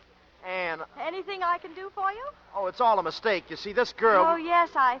 David. Ann, Anything I can do for you? it's all a mistake. You see, this girl... Oh,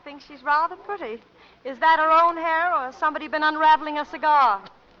 yes, I think she's rather pretty. Is that her own hair, or has somebody been unraveling a cigar?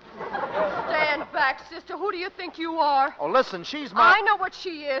 Stand back, sister. Who do you think you are? Oh, listen, she's my... I know what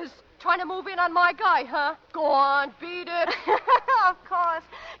she is. Trying to move in on my guy, huh? Go on, beat it. Of course.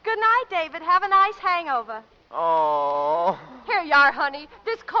 Good night, David. Have a nice hangover. Oh. Here you are, honey.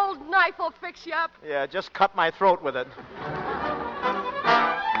 This cold knife will fix you up. Yeah, just cut my throat with it. We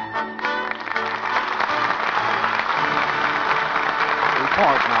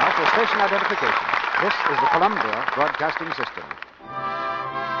pause now for station identification. This is the Columbia Broadcasting System.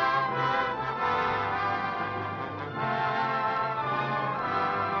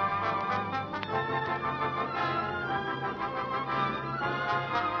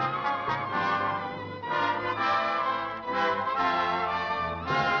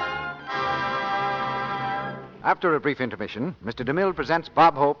 After a brief intermission, Mr. DeMille presents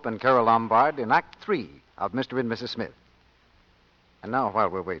Bob Hope and Carol Lombard in Act 3 of Mr. and Mrs. Smith. And now, while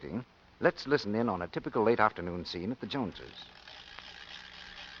we're waiting, let's listen in on a typical late afternoon scene at the Joneses.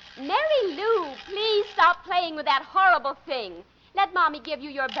 Mary Lou, please stop playing with that horrible thing. Let Mommy give you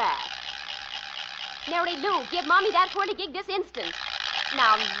your bath. Mary Lou, give Mommy that whirligig this instant.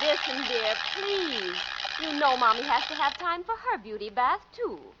 Now listen, dear, please. You know Mommy has to have time for her beauty bath,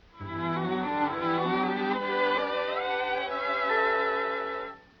 too.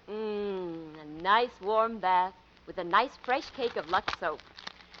 A nice warm bath with a nice fresh cake of Lux soap.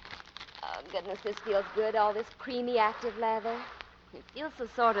 Oh, goodness, this feels good, all this creamy, active lather. It feels so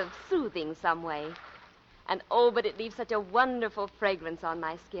sort of soothing some way. And oh, but it leaves such a wonderful fragrance on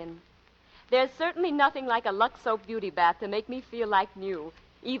my skin. There's certainly nothing like a Lux soap beauty bath to make me feel like new,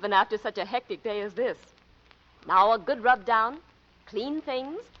 even after such a hectic day as this. Now a good rub down, clean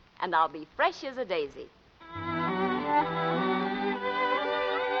things, and I'll be fresh as a daisy.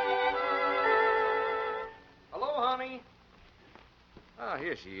 Hello, honey. Ah,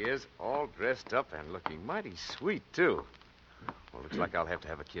 here she is, all dressed up and looking mighty sweet, too. Well, looks like I'll have to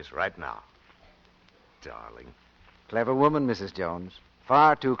have a kiss right now. Darling. Clever woman, Mrs. Jones.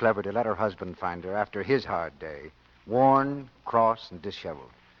 Far too clever to let her husband find her after his hard day, worn, cross, and disheveled.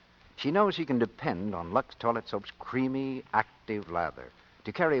 She knows she can depend on Lux Toilet Soap's creamy, active lather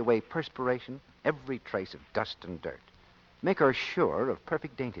to carry away perspiration, every trace of dust and dirt. Make her sure of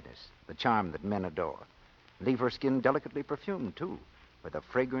perfect daintiness, the charm that men adore. Leave her skin delicately perfumed, too, with a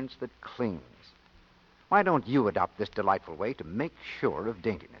fragrance that clings. Why don't you adopt this delightful way to make sure of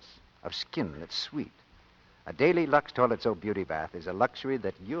daintiness, of skin that's sweet? A daily Lux Toilet Soap beauty bath is a luxury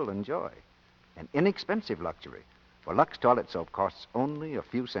that you'll enjoy. An inexpensive luxury, for Lux Toilet Soap costs only a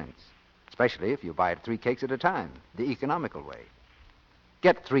few cents, especially if you buy it 3 cakes at a time, the economical way.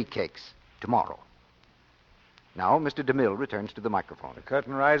 Get 3 cakes tomorrow. Now, Mr. DeMille returns to the microphone. The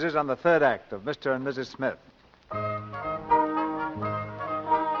curtain rises on the 3rd act of Mr. and Mrs. Smith.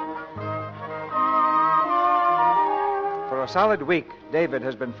 For a solid week, David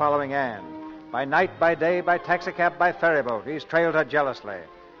has been following Anne. By night, by day, by taxicab, by ferryboat, he's trailed her jealously.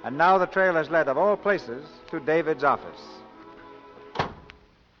 And now the trail has led, of all places, to David's office.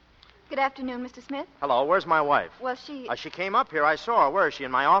 Good afternoon, Mr. Smith. Hello, where's my wife? Well, she... She came up here. I saw her. Where is she,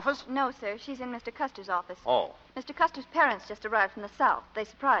 in my office? No, sir. She's in Mr. Custer's office. Oh. Mr. Custer's parents just arrived from the South. They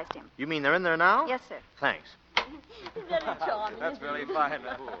surprised him. You mean they're in there now? Yes, sir. Thanks. Very charming. That's very fine.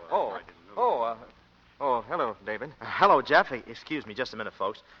 Hello, David. Hello, Jeff. Excuse me just a minute,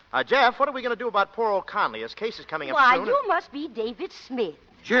 folks. Jeff, what are we going to do about poor old Conley? His case is coming up Why, soon. you must be David Smith.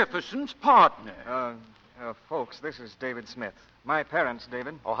 Jefferson's partner. Folks, this is David Smith. My parents,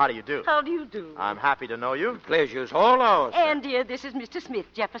 David. Oh, how do you do? How do you do? I'm happy to know you. The pleasure's all ours. And, dear, this is Mr. Smith,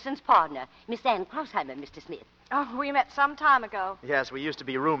 Jefferson's partner, Miss Ann Krausheimer, Mr. Smith. Oh, we met some time ago. Yes, we used to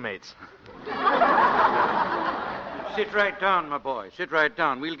be roommates. Sit right down, my boy. Sit right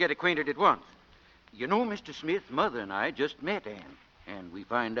down. We'll get acquainted at once. You know, Mr. Smith, Mother and I just met Ann. And we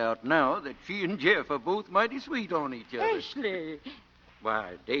find out now that she and Jeff are both mighty sweet on each other. Ashley.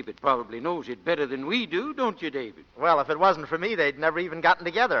 Why, David probably knows it better than we do, don't you, David? Well, if it wasn't for me, they'd never even gotten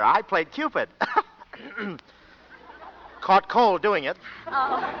together. I played Cupid. Caught cold doing it.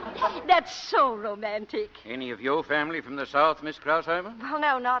 Oh, that's so romantic. Any of your family from the South, Miss Krausheimer? Well,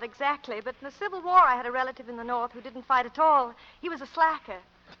 no, not exactly. But in the Civil War, I had a relative in the North who didn't fight at all. He was a slacker.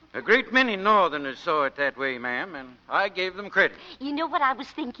 A great many Northerners saw it that way, ma'am, and I gave them credit. You know what I was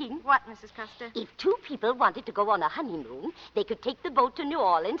thinking? What, Mrs. Custer? If 2 people wanted to go on a honeymoon, they could take the boat to New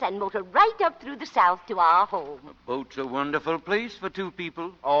Orleans and motor right up through the South to our home. A boat's a wonderful place for 2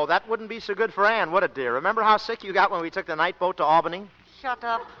 people. Oh, that wouldn't be so good for Ann, would it, dear? Remember how sick you got when we took the night boat to Albany? Shut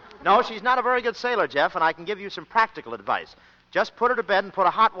up. No, she's not a very good sailor, Jeff, and I can give you some practical advice. Just put her to bed and put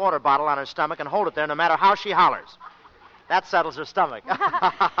a hot water bottle on her stomach and hold it there no matter how she hollers. That settles her stomach.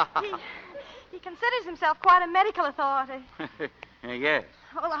 He considers himself quite a medical authority. Yes.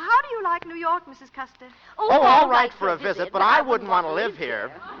 Well, how do you like New York, Mrs. Custer? Oh, all right for a visit, but I wouldn't want to live here.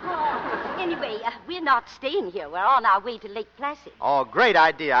 Anyway, we're not staying here. We're on our way to Lake Placid. Oh, great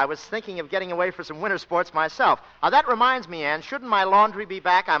idea. I was thinking of getting away for some winter sports myself. That reminds me, Ann, shouldn't my laundry be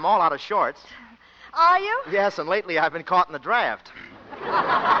back? I'm all out of shorts. Are you? Yes, and lately I've been caught in the draft.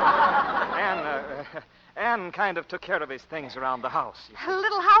 Ann kind of took care of his things around the house.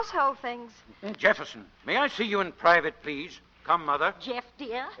 Little household things. Jefferson, may I see you in private, please? Come, Mother. Jeff,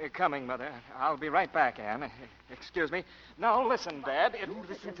 dear. Coming, Mother. I'll be right back, Ann. Excuse me. Now, listen, Dad.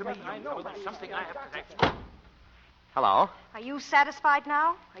 Listen to me. I know there's something I have to... Hello? Are you satisfied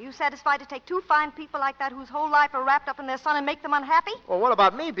now? Are you satisfied to take 2 fine people like that whose whole life are wrapped up in their son and make them unhappy? Well, what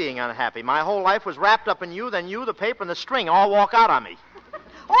about me being unhappy? My whole life was wrapped up in you, then you, the paper, and the string all walk out on me.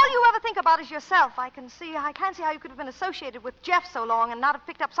 All you ever think about is yourself. I can't see how you could have been associated with Jeff so long and not have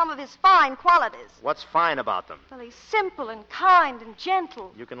picked up some of his fine qualities. What's fine about them? Well, he's simple and kind and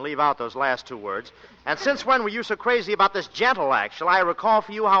gentle. You can leave out those last two words. And since when were you so crazy about this gentle act? Shall I recall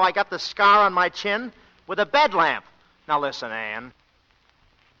for you how I got the scar on my chin? With a bed lamp. Now listen, Anne.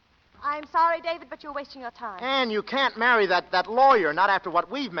 I'm sorry, David, but you're wasting your time. Anne, you can't marry that lawyer, not after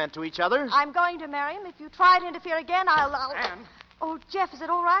what we've meant to each other. I'm going to marry him. If you try to interfere again, I'll... Anne. Oh, Jeff, is it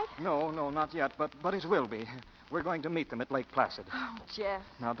all right? No, not yet, but it will be. We're going to meet them at Lake Placid. Oh, Jeff.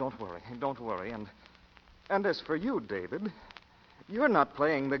 Now, don't worry. And as for you, David, you're not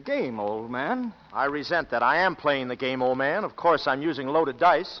playing the game, old man. I resent that. I am playing the game, old man. Of course, I'm using loaded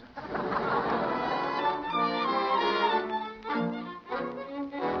dice.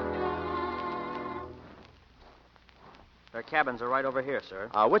 Their cabins are right over here, sir.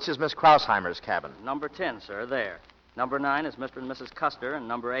 Which is Miss Krausheimer's cabin? Number 10, sir, there. Number 9 is Mr. and Mrs. Custer, and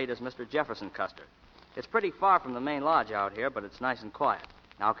number 8 is Mr. Jefferson Custer. It's pretty far from the main lodge out here, but it's nice and quiet.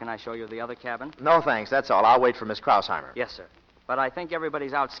 Now, can I show you the other cabin? No, thanks. That's all. I'll wait for Miss Krausheimer. Yes, sir. But I think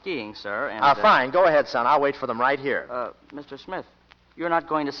everybody's out skiing, sir, and... Fine. Go ahead, son. I'll wait for them right here. Mr. Smith, you're not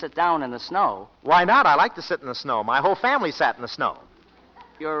going to sit down in the snow. Why not? I like to sit in the snow. My whole family sat in the snow.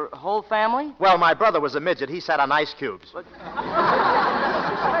 Your whole family? Well, my brother was a midget. He sat on ice cubes. But...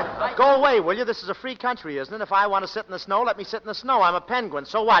 Go away, will you? This is a free country, isn't it? If I want to sit in the snow, let me sit in the snow. I'm a penguin.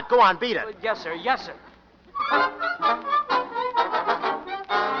 So what? Go on, beat it. Yes, sir. Yes, sir.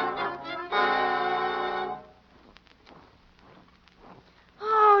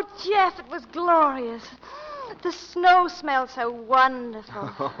 Oh, Jeff, it was glorious. The snow smelled so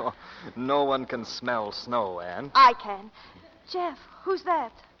wonderful. No one can smell snow, Anne. I can. Jeff, who's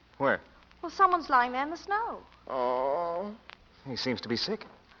that? Where? Well, someone's lying there in the snow. Oh. He seems to be sick.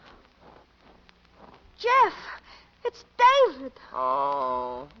 Jeff, it's David.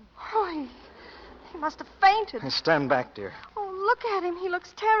 Oh. Oh, he must have fainted. Stand back, dear. Oh, look at him. He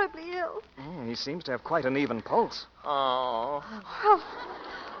looks terribly ill. He seems to have quite an even pulse. Oh.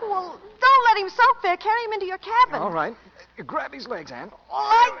 Well, don't let him soak there. Carry him into your cabin. All right. Grab his legs, Anne.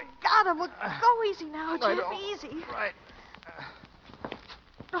 Oh, I got him. Well, go easy now, Jeff. Easy. Right.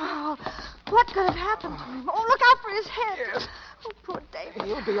 Oh, what could have happened to him? Oh, look out for his head. Yes. Oh, poor David.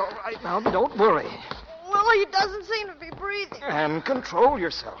 He'll be all right now. Don't worry. Well, he doesn't seem to be breathing. And control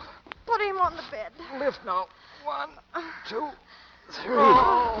yourself. Put him on the bed. Lift now. 1, 2, 3.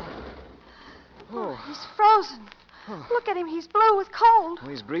 Oh, he's frozen. Look at him. He's blue with cold.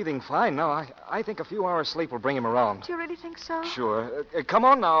 Well, he's breathing fine now. I think a few hours' sleep will bring him around. Do you really think so? Sure. Come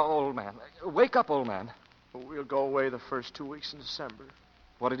on now, old man. Wake up, old man. We'll go away the first 2 weeks in December.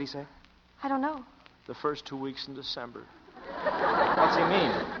 What did he say? I don't know. The first 2 weeks in December. What's he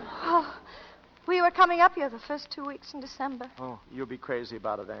mean? Oh, we were coming up here the first 2 weeks in December. Oh, you'll be crazy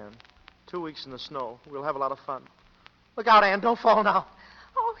about it, Anne. 2 weeks in the snow. We'll have a lot of fun. Look out, Anne. Don't fall now.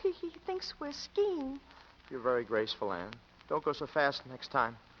 Oh, he thinks we're skiing. You're very graceful, Anne. Don't go so fast next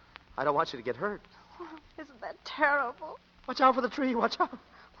time. I don't want you to get hurt. Oh, isn't that terrible? Watch out for the tree. Watch out.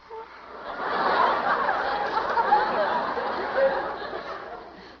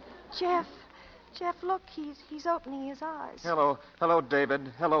 Jeff, look, he's opening his eyes. Hello,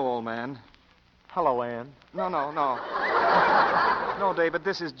 David. Hello, old man. Hello, Anne. No. No, David,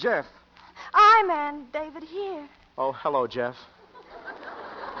 this is Jeff. I'm Anne, David here. Oh, hello, Jeff.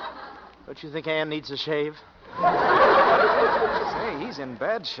 Don't you think Anne needs a shave? Say, he's in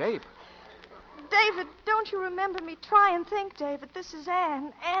bad shape. David, don't you remember me? Try and think, David. This is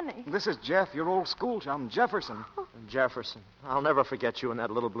Annie. This is Jeff, your old school chum, Jefferson. Jefferson. I'll never forget you in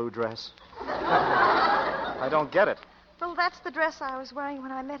that little blue dress. I don't get it. Well, that's the dress I was wearing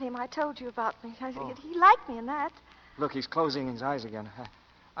when I met him. I told you about me. He liked me in that. Look, he's closing his eyes again.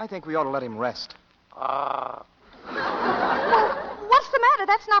 I think we ought to let him rest. Well, what's the matter?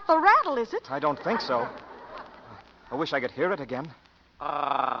 That's not the rattle, is it? I don't think so. I wish I could hear it again.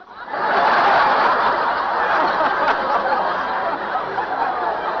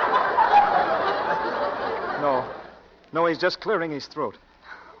 No, he's just clearing his throat.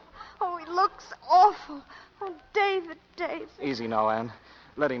 Oh, he looks awful. Oh, David. Easy now, Anne.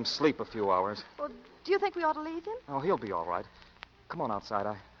 Let him sleep a few hours. Well, do you think we ought to leave him? Oh, he'll be all right. Come on outside.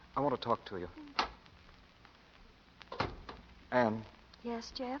 I want to talk to you. Anne.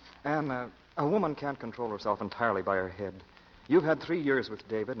 Yes, Jeff? Anne, a woman can't control herself entirely by her head. You've had 3 years with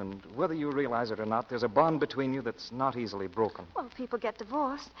David, and whether you realize it or not, there's a bond between you that's not easily broken. Well, people get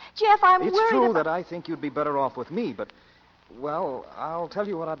divorced. Jeff, I'm worried It's true about... that I think you'd be better off with me, but, well, I'll tell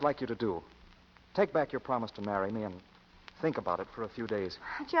you what I'd like you to do. Take back your promise to marry me and think about it for a few days.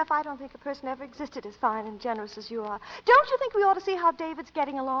 Jeff, I don't think a person ever existed as fine and generous as you are. Don't you think we ought to see how David's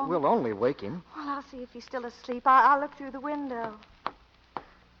getting along? We'll only wake him. Well, I'll see if he's still asleep. I'll look through the window.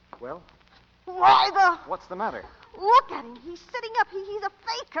 Well, Why, what's the matter? look at him. He's sitting up. He's a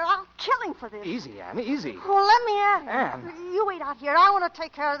faker. I'll kill him for this. Easy, Anne, easy. Well, let me at him. Anne. You wait out here. I want to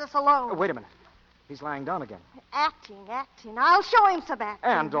take care of this alone. Wait a minute. He's lying down again. Acting. I'll show him some acting.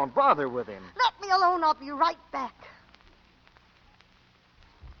 Anne, don't bother with him. Let me alone. I'll be right back.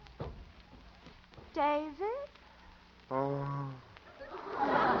 David? Oh.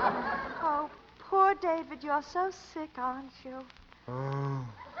 Oh, poor David. You're so sick, aren't you? Oh.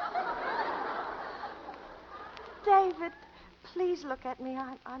 David, please look at me.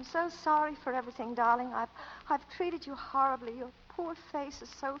 I'm so sorry for everything, darling. I've treated you horribly. Your poor face is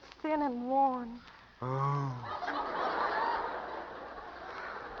so thin and worn. Oh.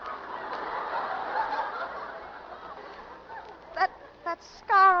 That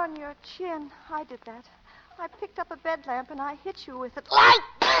scar on your chin, I did that. I picked up a bed lamp and I hit you with it. Like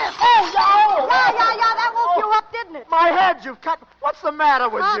this! Oh, no! Yeah, that woke you up, didn't it? My head, you've cut. What's the matter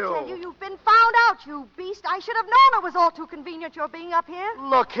with I'll you? tell you, you've been found out, you beast. I should have known it was all too convenient your being up here.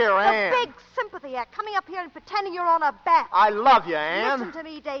 Look here, Anne. A big sympathy act, coming up here and pretending you're on a bat. I love you, Anne. Listen to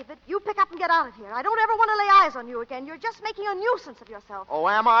me, David. You pick up and get out of here. I don't ever want to lay eyes on you again. You're just making a nuisance of yourself. Oh,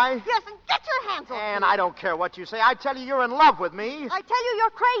 am I? Yes, and get your hands off Anne, me. I don't care what you say. I tell you, you're in love with me. I tell you,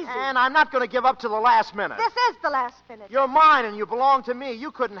 you're crazy. And I'm not going to give up till the last minute. This is the last minute. You're mine and you belong to me.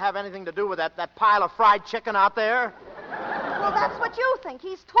 You couldn't have anything to do with that pile of fried chicken out there. Well, that's what you think.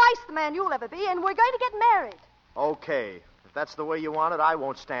 He's twice the man you'll ever be, and we're going to get married. Okay. If that's the way you want it, I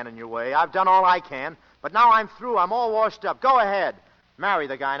won't stand in your way. I've done all I can. But now I'm through. I'm all washed up. Go ahead. Marry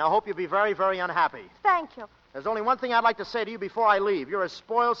the guy, and I hope you'll be very, very unhappy. Thank you. There's only one thing I'd like to say to you before I leave. You're a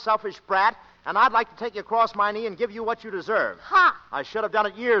spoiled, selfish brat, and I'd like to take you across my knee and give you what you deserve. Ha! I should have done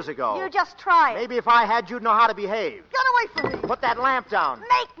it years ago. You just try it. Maybe if I had, you'd know how to behave. Get away from me. Put that lamp down.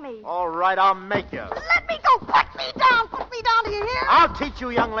 Make me. All right, I'll make you. Let me go. Put me down. Put me down. Do you hear? I'll teach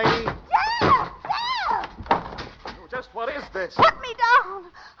you, young lady. Yeah. Just what is this? Put me down.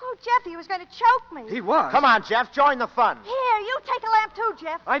 Oh, Jeff, he was going to choke me. He was. Come on, Jeff. Join the fun. Here, you take a lamp too,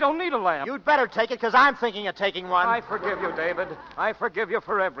 Jeff. I don't need a lamp. You'd better take it, because I'm thinking of taking one. I forgive you, David. I forgive you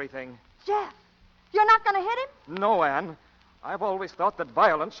for everything. Jeff, you're not going to hit him? No, Anne. I've always thought that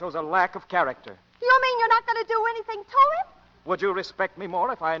violence shows a lack of character. You mean you're not going to do anything to him? Would you respect me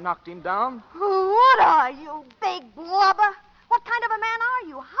more if I knocked him down? What are you, big blubber? What kind of a man are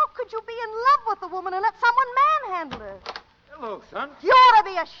you? How could you be in love with a woman and let someone manhandle her? Hello, son. You ought to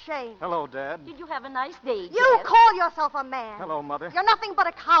be ashamed. Hello, Dad. Did you have a nice day, You Jeff? call yourself a man. Hello, Mother. You're nothing but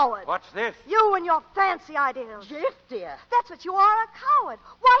a coward. What's this? You and your fancy ideals. Jeff, dear. That's what you are, a coward.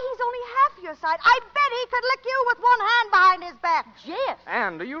 Why, he's only half your side. I bet he could lick you with one hand behind his back. Jeff.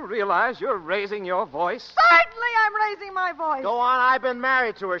 Anne, do you realize you're raising your voice? Certainly I'm raising my voice. Go on. I've been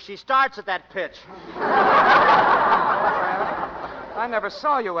married to her. She starts at that pitch. I never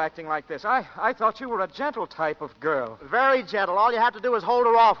saw you acting like this. I thought you were a gentle type of girl. Very gentle. All you have to do is hold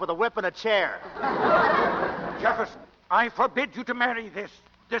her off with a whip and a chair. Jefferson, I forbid you to marry this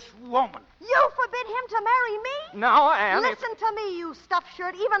woman. You forbid him to marry me? Now, Anne... Listen to me, you stuffed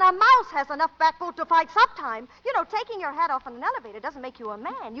shirt. Even a mouse has enough backbone to fight sometime. You know, taking your hat off in an elevator doesn't make you a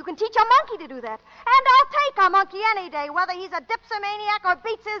man. You can teach a monkey to do that. And I'll take a monkey any day, whether he's a dipsomaniac or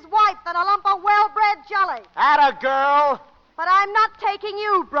beats his wife than a lump of well-bred jelly. Atta girl. But I'm not taking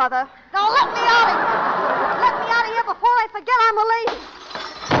you, brother. Now let me out of here. Let me out of here before I forget I'm a lady.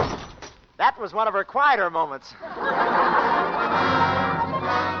 That was one of her quieter moments.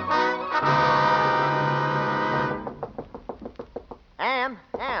 Anne,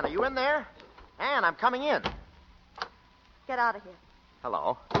 are you in there? Anne, I'm coming in. Get out of here.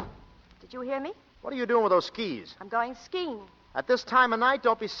 Hello. Did you hear me? What are you doing with those skis? I'm going skiing. At this time of night,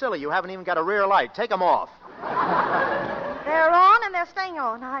 don't be silly. You haven't even got a rear light. Take them off. They're on and they're staying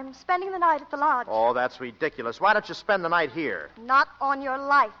on. I'm spending the night at the lodge. Oh, that's ridiculous. Why don't you spend the night here? Not on your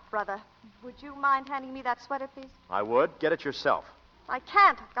life, brother. Would you mind handing me that sweater, please? I would. Get it yourself. I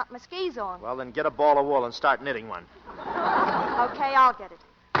can't. I've got my skis on. Well, then get a ball of wool and start knitting one. Okay, I'll get it.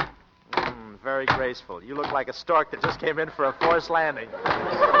 Very graceful. You look like a stork that just came in for a forced landing. Now,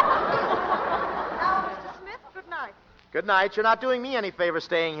 Mr. Smith, good night. Good night. You're not doing me any favor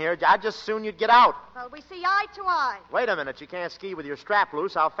staying here. I'd just soon you'd get out. Well, we see eye to eye. Wait a minute. You can't ski with your strap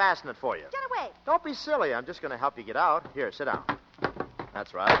loose. I'll fasten it for you. Get away. Don't be silly. I'm just going to help you get out. Here, sit down.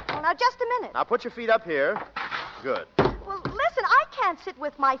 That's right. Well, now, just a minute. Now, put your feet up here. Good. Well, listen, I can't sit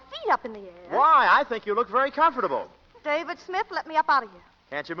with my feet up in the air. Why? I think you look very comfortable. David Smith, let me up out of here.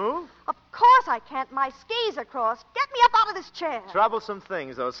 Can't you move? Of course I can't. My skis are crossed. Get me up out of this chair. Troublesome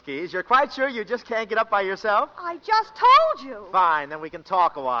things, those skis. You're quite sure you just can't get up by yourself? I just told you. Fine, then we can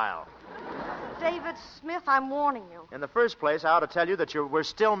talk a while. David Smith, I'm warning you. In the first place, I ought to tell you that we're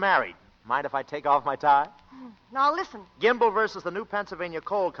still married. Mind if I take off my tie? Now listen. Gimbel versus the New Pennsylvania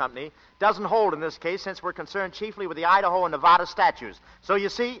Coal Company doesn't hold in this case since we're concerned chiefly with the Idaho and Nevada statutes. So you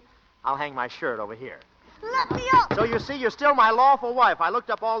see, I'll hang my shirt over here. Let me up. So you see, you're still my lawful wife. I looked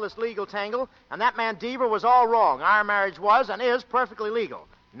up all this legal tangle, and that man Deaver was all wrong. Our marriage was and is perfectly legal.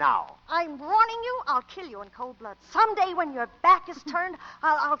 Now. I'm warning you, I'll kill you in cold blood. Someday when your back is turned,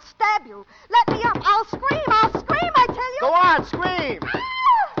 I'll stab you. Let me up. I'll scream, I tell you. Go on, scream.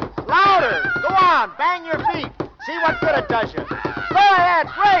 Louder. Go on, bang your feet. See what good it does you. Go ahead,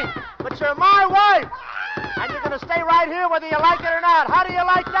 great. But you're my wife. And you're going to stay right here whether you like it or not. How do you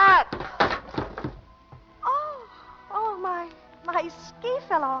like that? Oh, my ski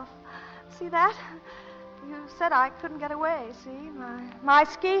fell off. See that? You said I couldn't get away, see? My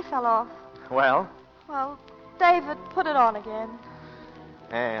ski fell off. Well? Well, David, put it on again.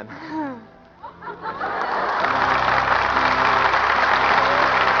 Anne.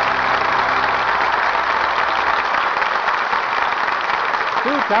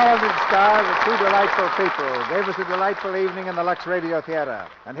 Two talented stars and two delightful people gave us a delightful evening in the Lux Radio Theater.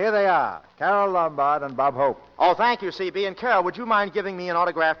 And here they are, Carol Lombard and Bob Hope. Oh, thank you, CB. And Carol, would you mind giving me an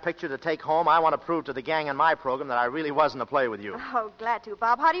autographed picture to take home? I want to prove to the gang in my program that I really wasn't a play with you. Oh, glad to,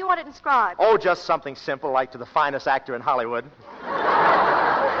 Bob. How do you want it inscribed? Oh, just something simple, like to the finest actor in Hollywood. Oh,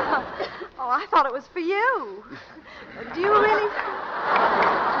 I thought it was for you. Do you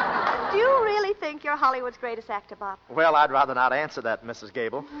really think you're Hollywood's greatest actor, Bob? Well, I'd rather not answer that, Mrs.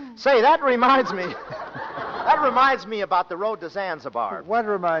 Gable. Say, that reminds me. That reminds me about the road to Zanzibar. What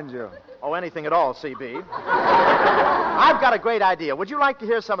reminds you? Oh, anything at all, CB. I've got a great idea. Would you like to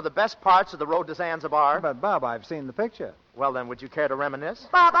hear some of the best parts of the road to Zanzibar? But, Bob, I've seen the picture. Well, then, would you care to reminisce?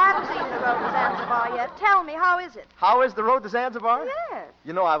 Bob, I haven't seen the road to Zanzibar yet. Tell me, how is it? How is the road to Zanzibar? Yes.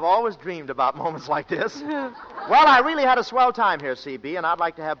 You know, I've always dreamed about moments like this. Well, I really had a swell time here, CB, and I'd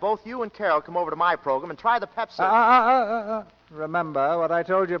like to have both you and Carol come over to my program and try the Pepsi. Remember what I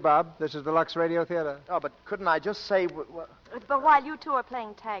told you, Bob. This is the Lux Radio Theater. Oh, but couldn't I just say... But while you two are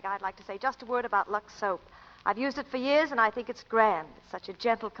playing tag, I'd like to say just a word about Lux soap. I've used it for years, and I think it's grand. It's such a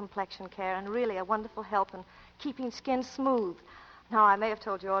gentle complexion care and really a wonderful help in keeping skin smooth. Now, I may have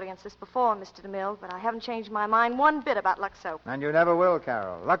told your audience this before, Mr. DeMille, but I haven't changed my mind one bit about Lux soap. And you never will,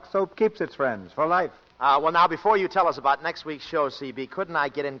 Carol. Lux soap keeps its friends for life. Well, now, before you tell us about next week's show, CB, couldn't I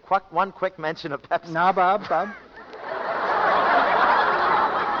get in one quick mention of Pepsi? Now, Bob. But,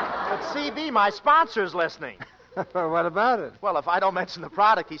 CB, my sponsor's listening. What about it? Well, if I don't mention the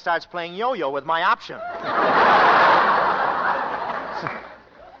product, he starts playing yo-yo with my option.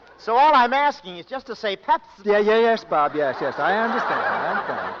 So all I'm asking is just to say Pepsi. Yes, Bob. Yes. I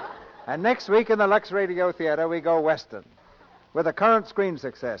understand. And next week in the Lux Radio Theater, we go Western. With a current screen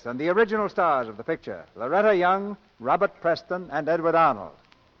success and the original stars of the picture, Loretta Young, Robert Preston, and Edward Arnold.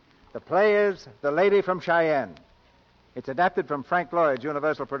 The play is The Lady from Cheyenne. It's adapted from Frank Lloyd's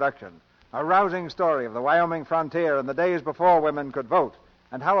Universal production. A rousing story of the Wyoming frontier in the days before women could vote,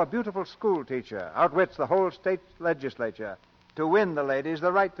 and how a beautiful school teacher outwits the whole state legislature to win the ladies the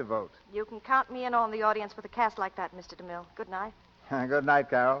right to vote. You can count me in on the audience with a cast like that, Mr. DeMille. Good night. Good night,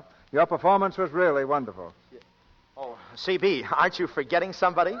 Carol. Your performance was really wonderful. Oh, CB, aren't you forgetting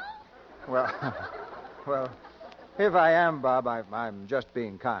somebody? Well, if I am, Bob, I'm just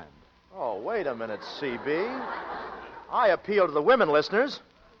being kind. Oh, wait a minute, CB. I appeal to the women listeners.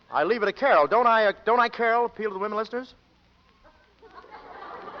 I leave it to Carol. Don't I, Carol, appeal to the women listeners?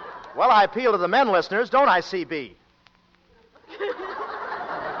 Well, I appeal to the men listeners, don't I, CB?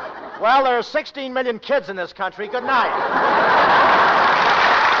 Well, there are 16 million kids in this country. Good night.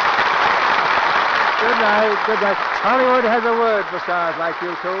 Good night. Hollywood has a word for stars like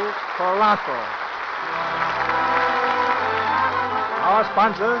you two. Colossal. Our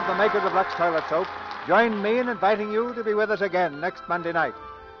sponsors, the makers of Lux Toilet Soap, join me in inviting you to be with us again next Monday night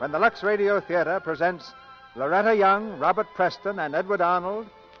when the Lux Radio Theater presents Loretta Young, Robert Preston, and Edward Arnold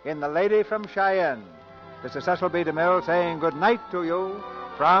in The Lady from Cheyenne. This is Cecil B. DeMille saying good night to you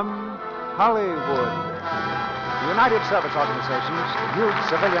from Hollywood. The United Service Organizations, the huge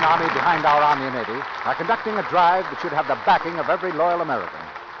civilian army behind our Army and Navy, are conducting a drive that should have the backing of every loyal American.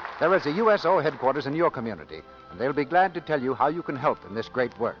 There is a USO headquarters in your community, and they'll be glad to tell you how you can help in this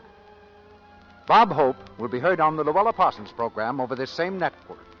great work. Bob Hope will be heard on the Luella Parsons program over this same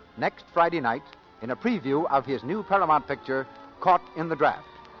network next Friday night in a preview of his new Paramount picture, Caught in the Draft.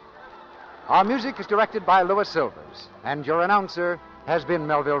 Our music is directed by Louis Silvers, and your announcer has been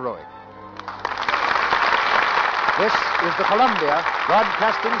Melville Roig. This is the Columbia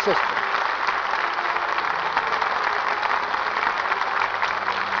Broadcasting System.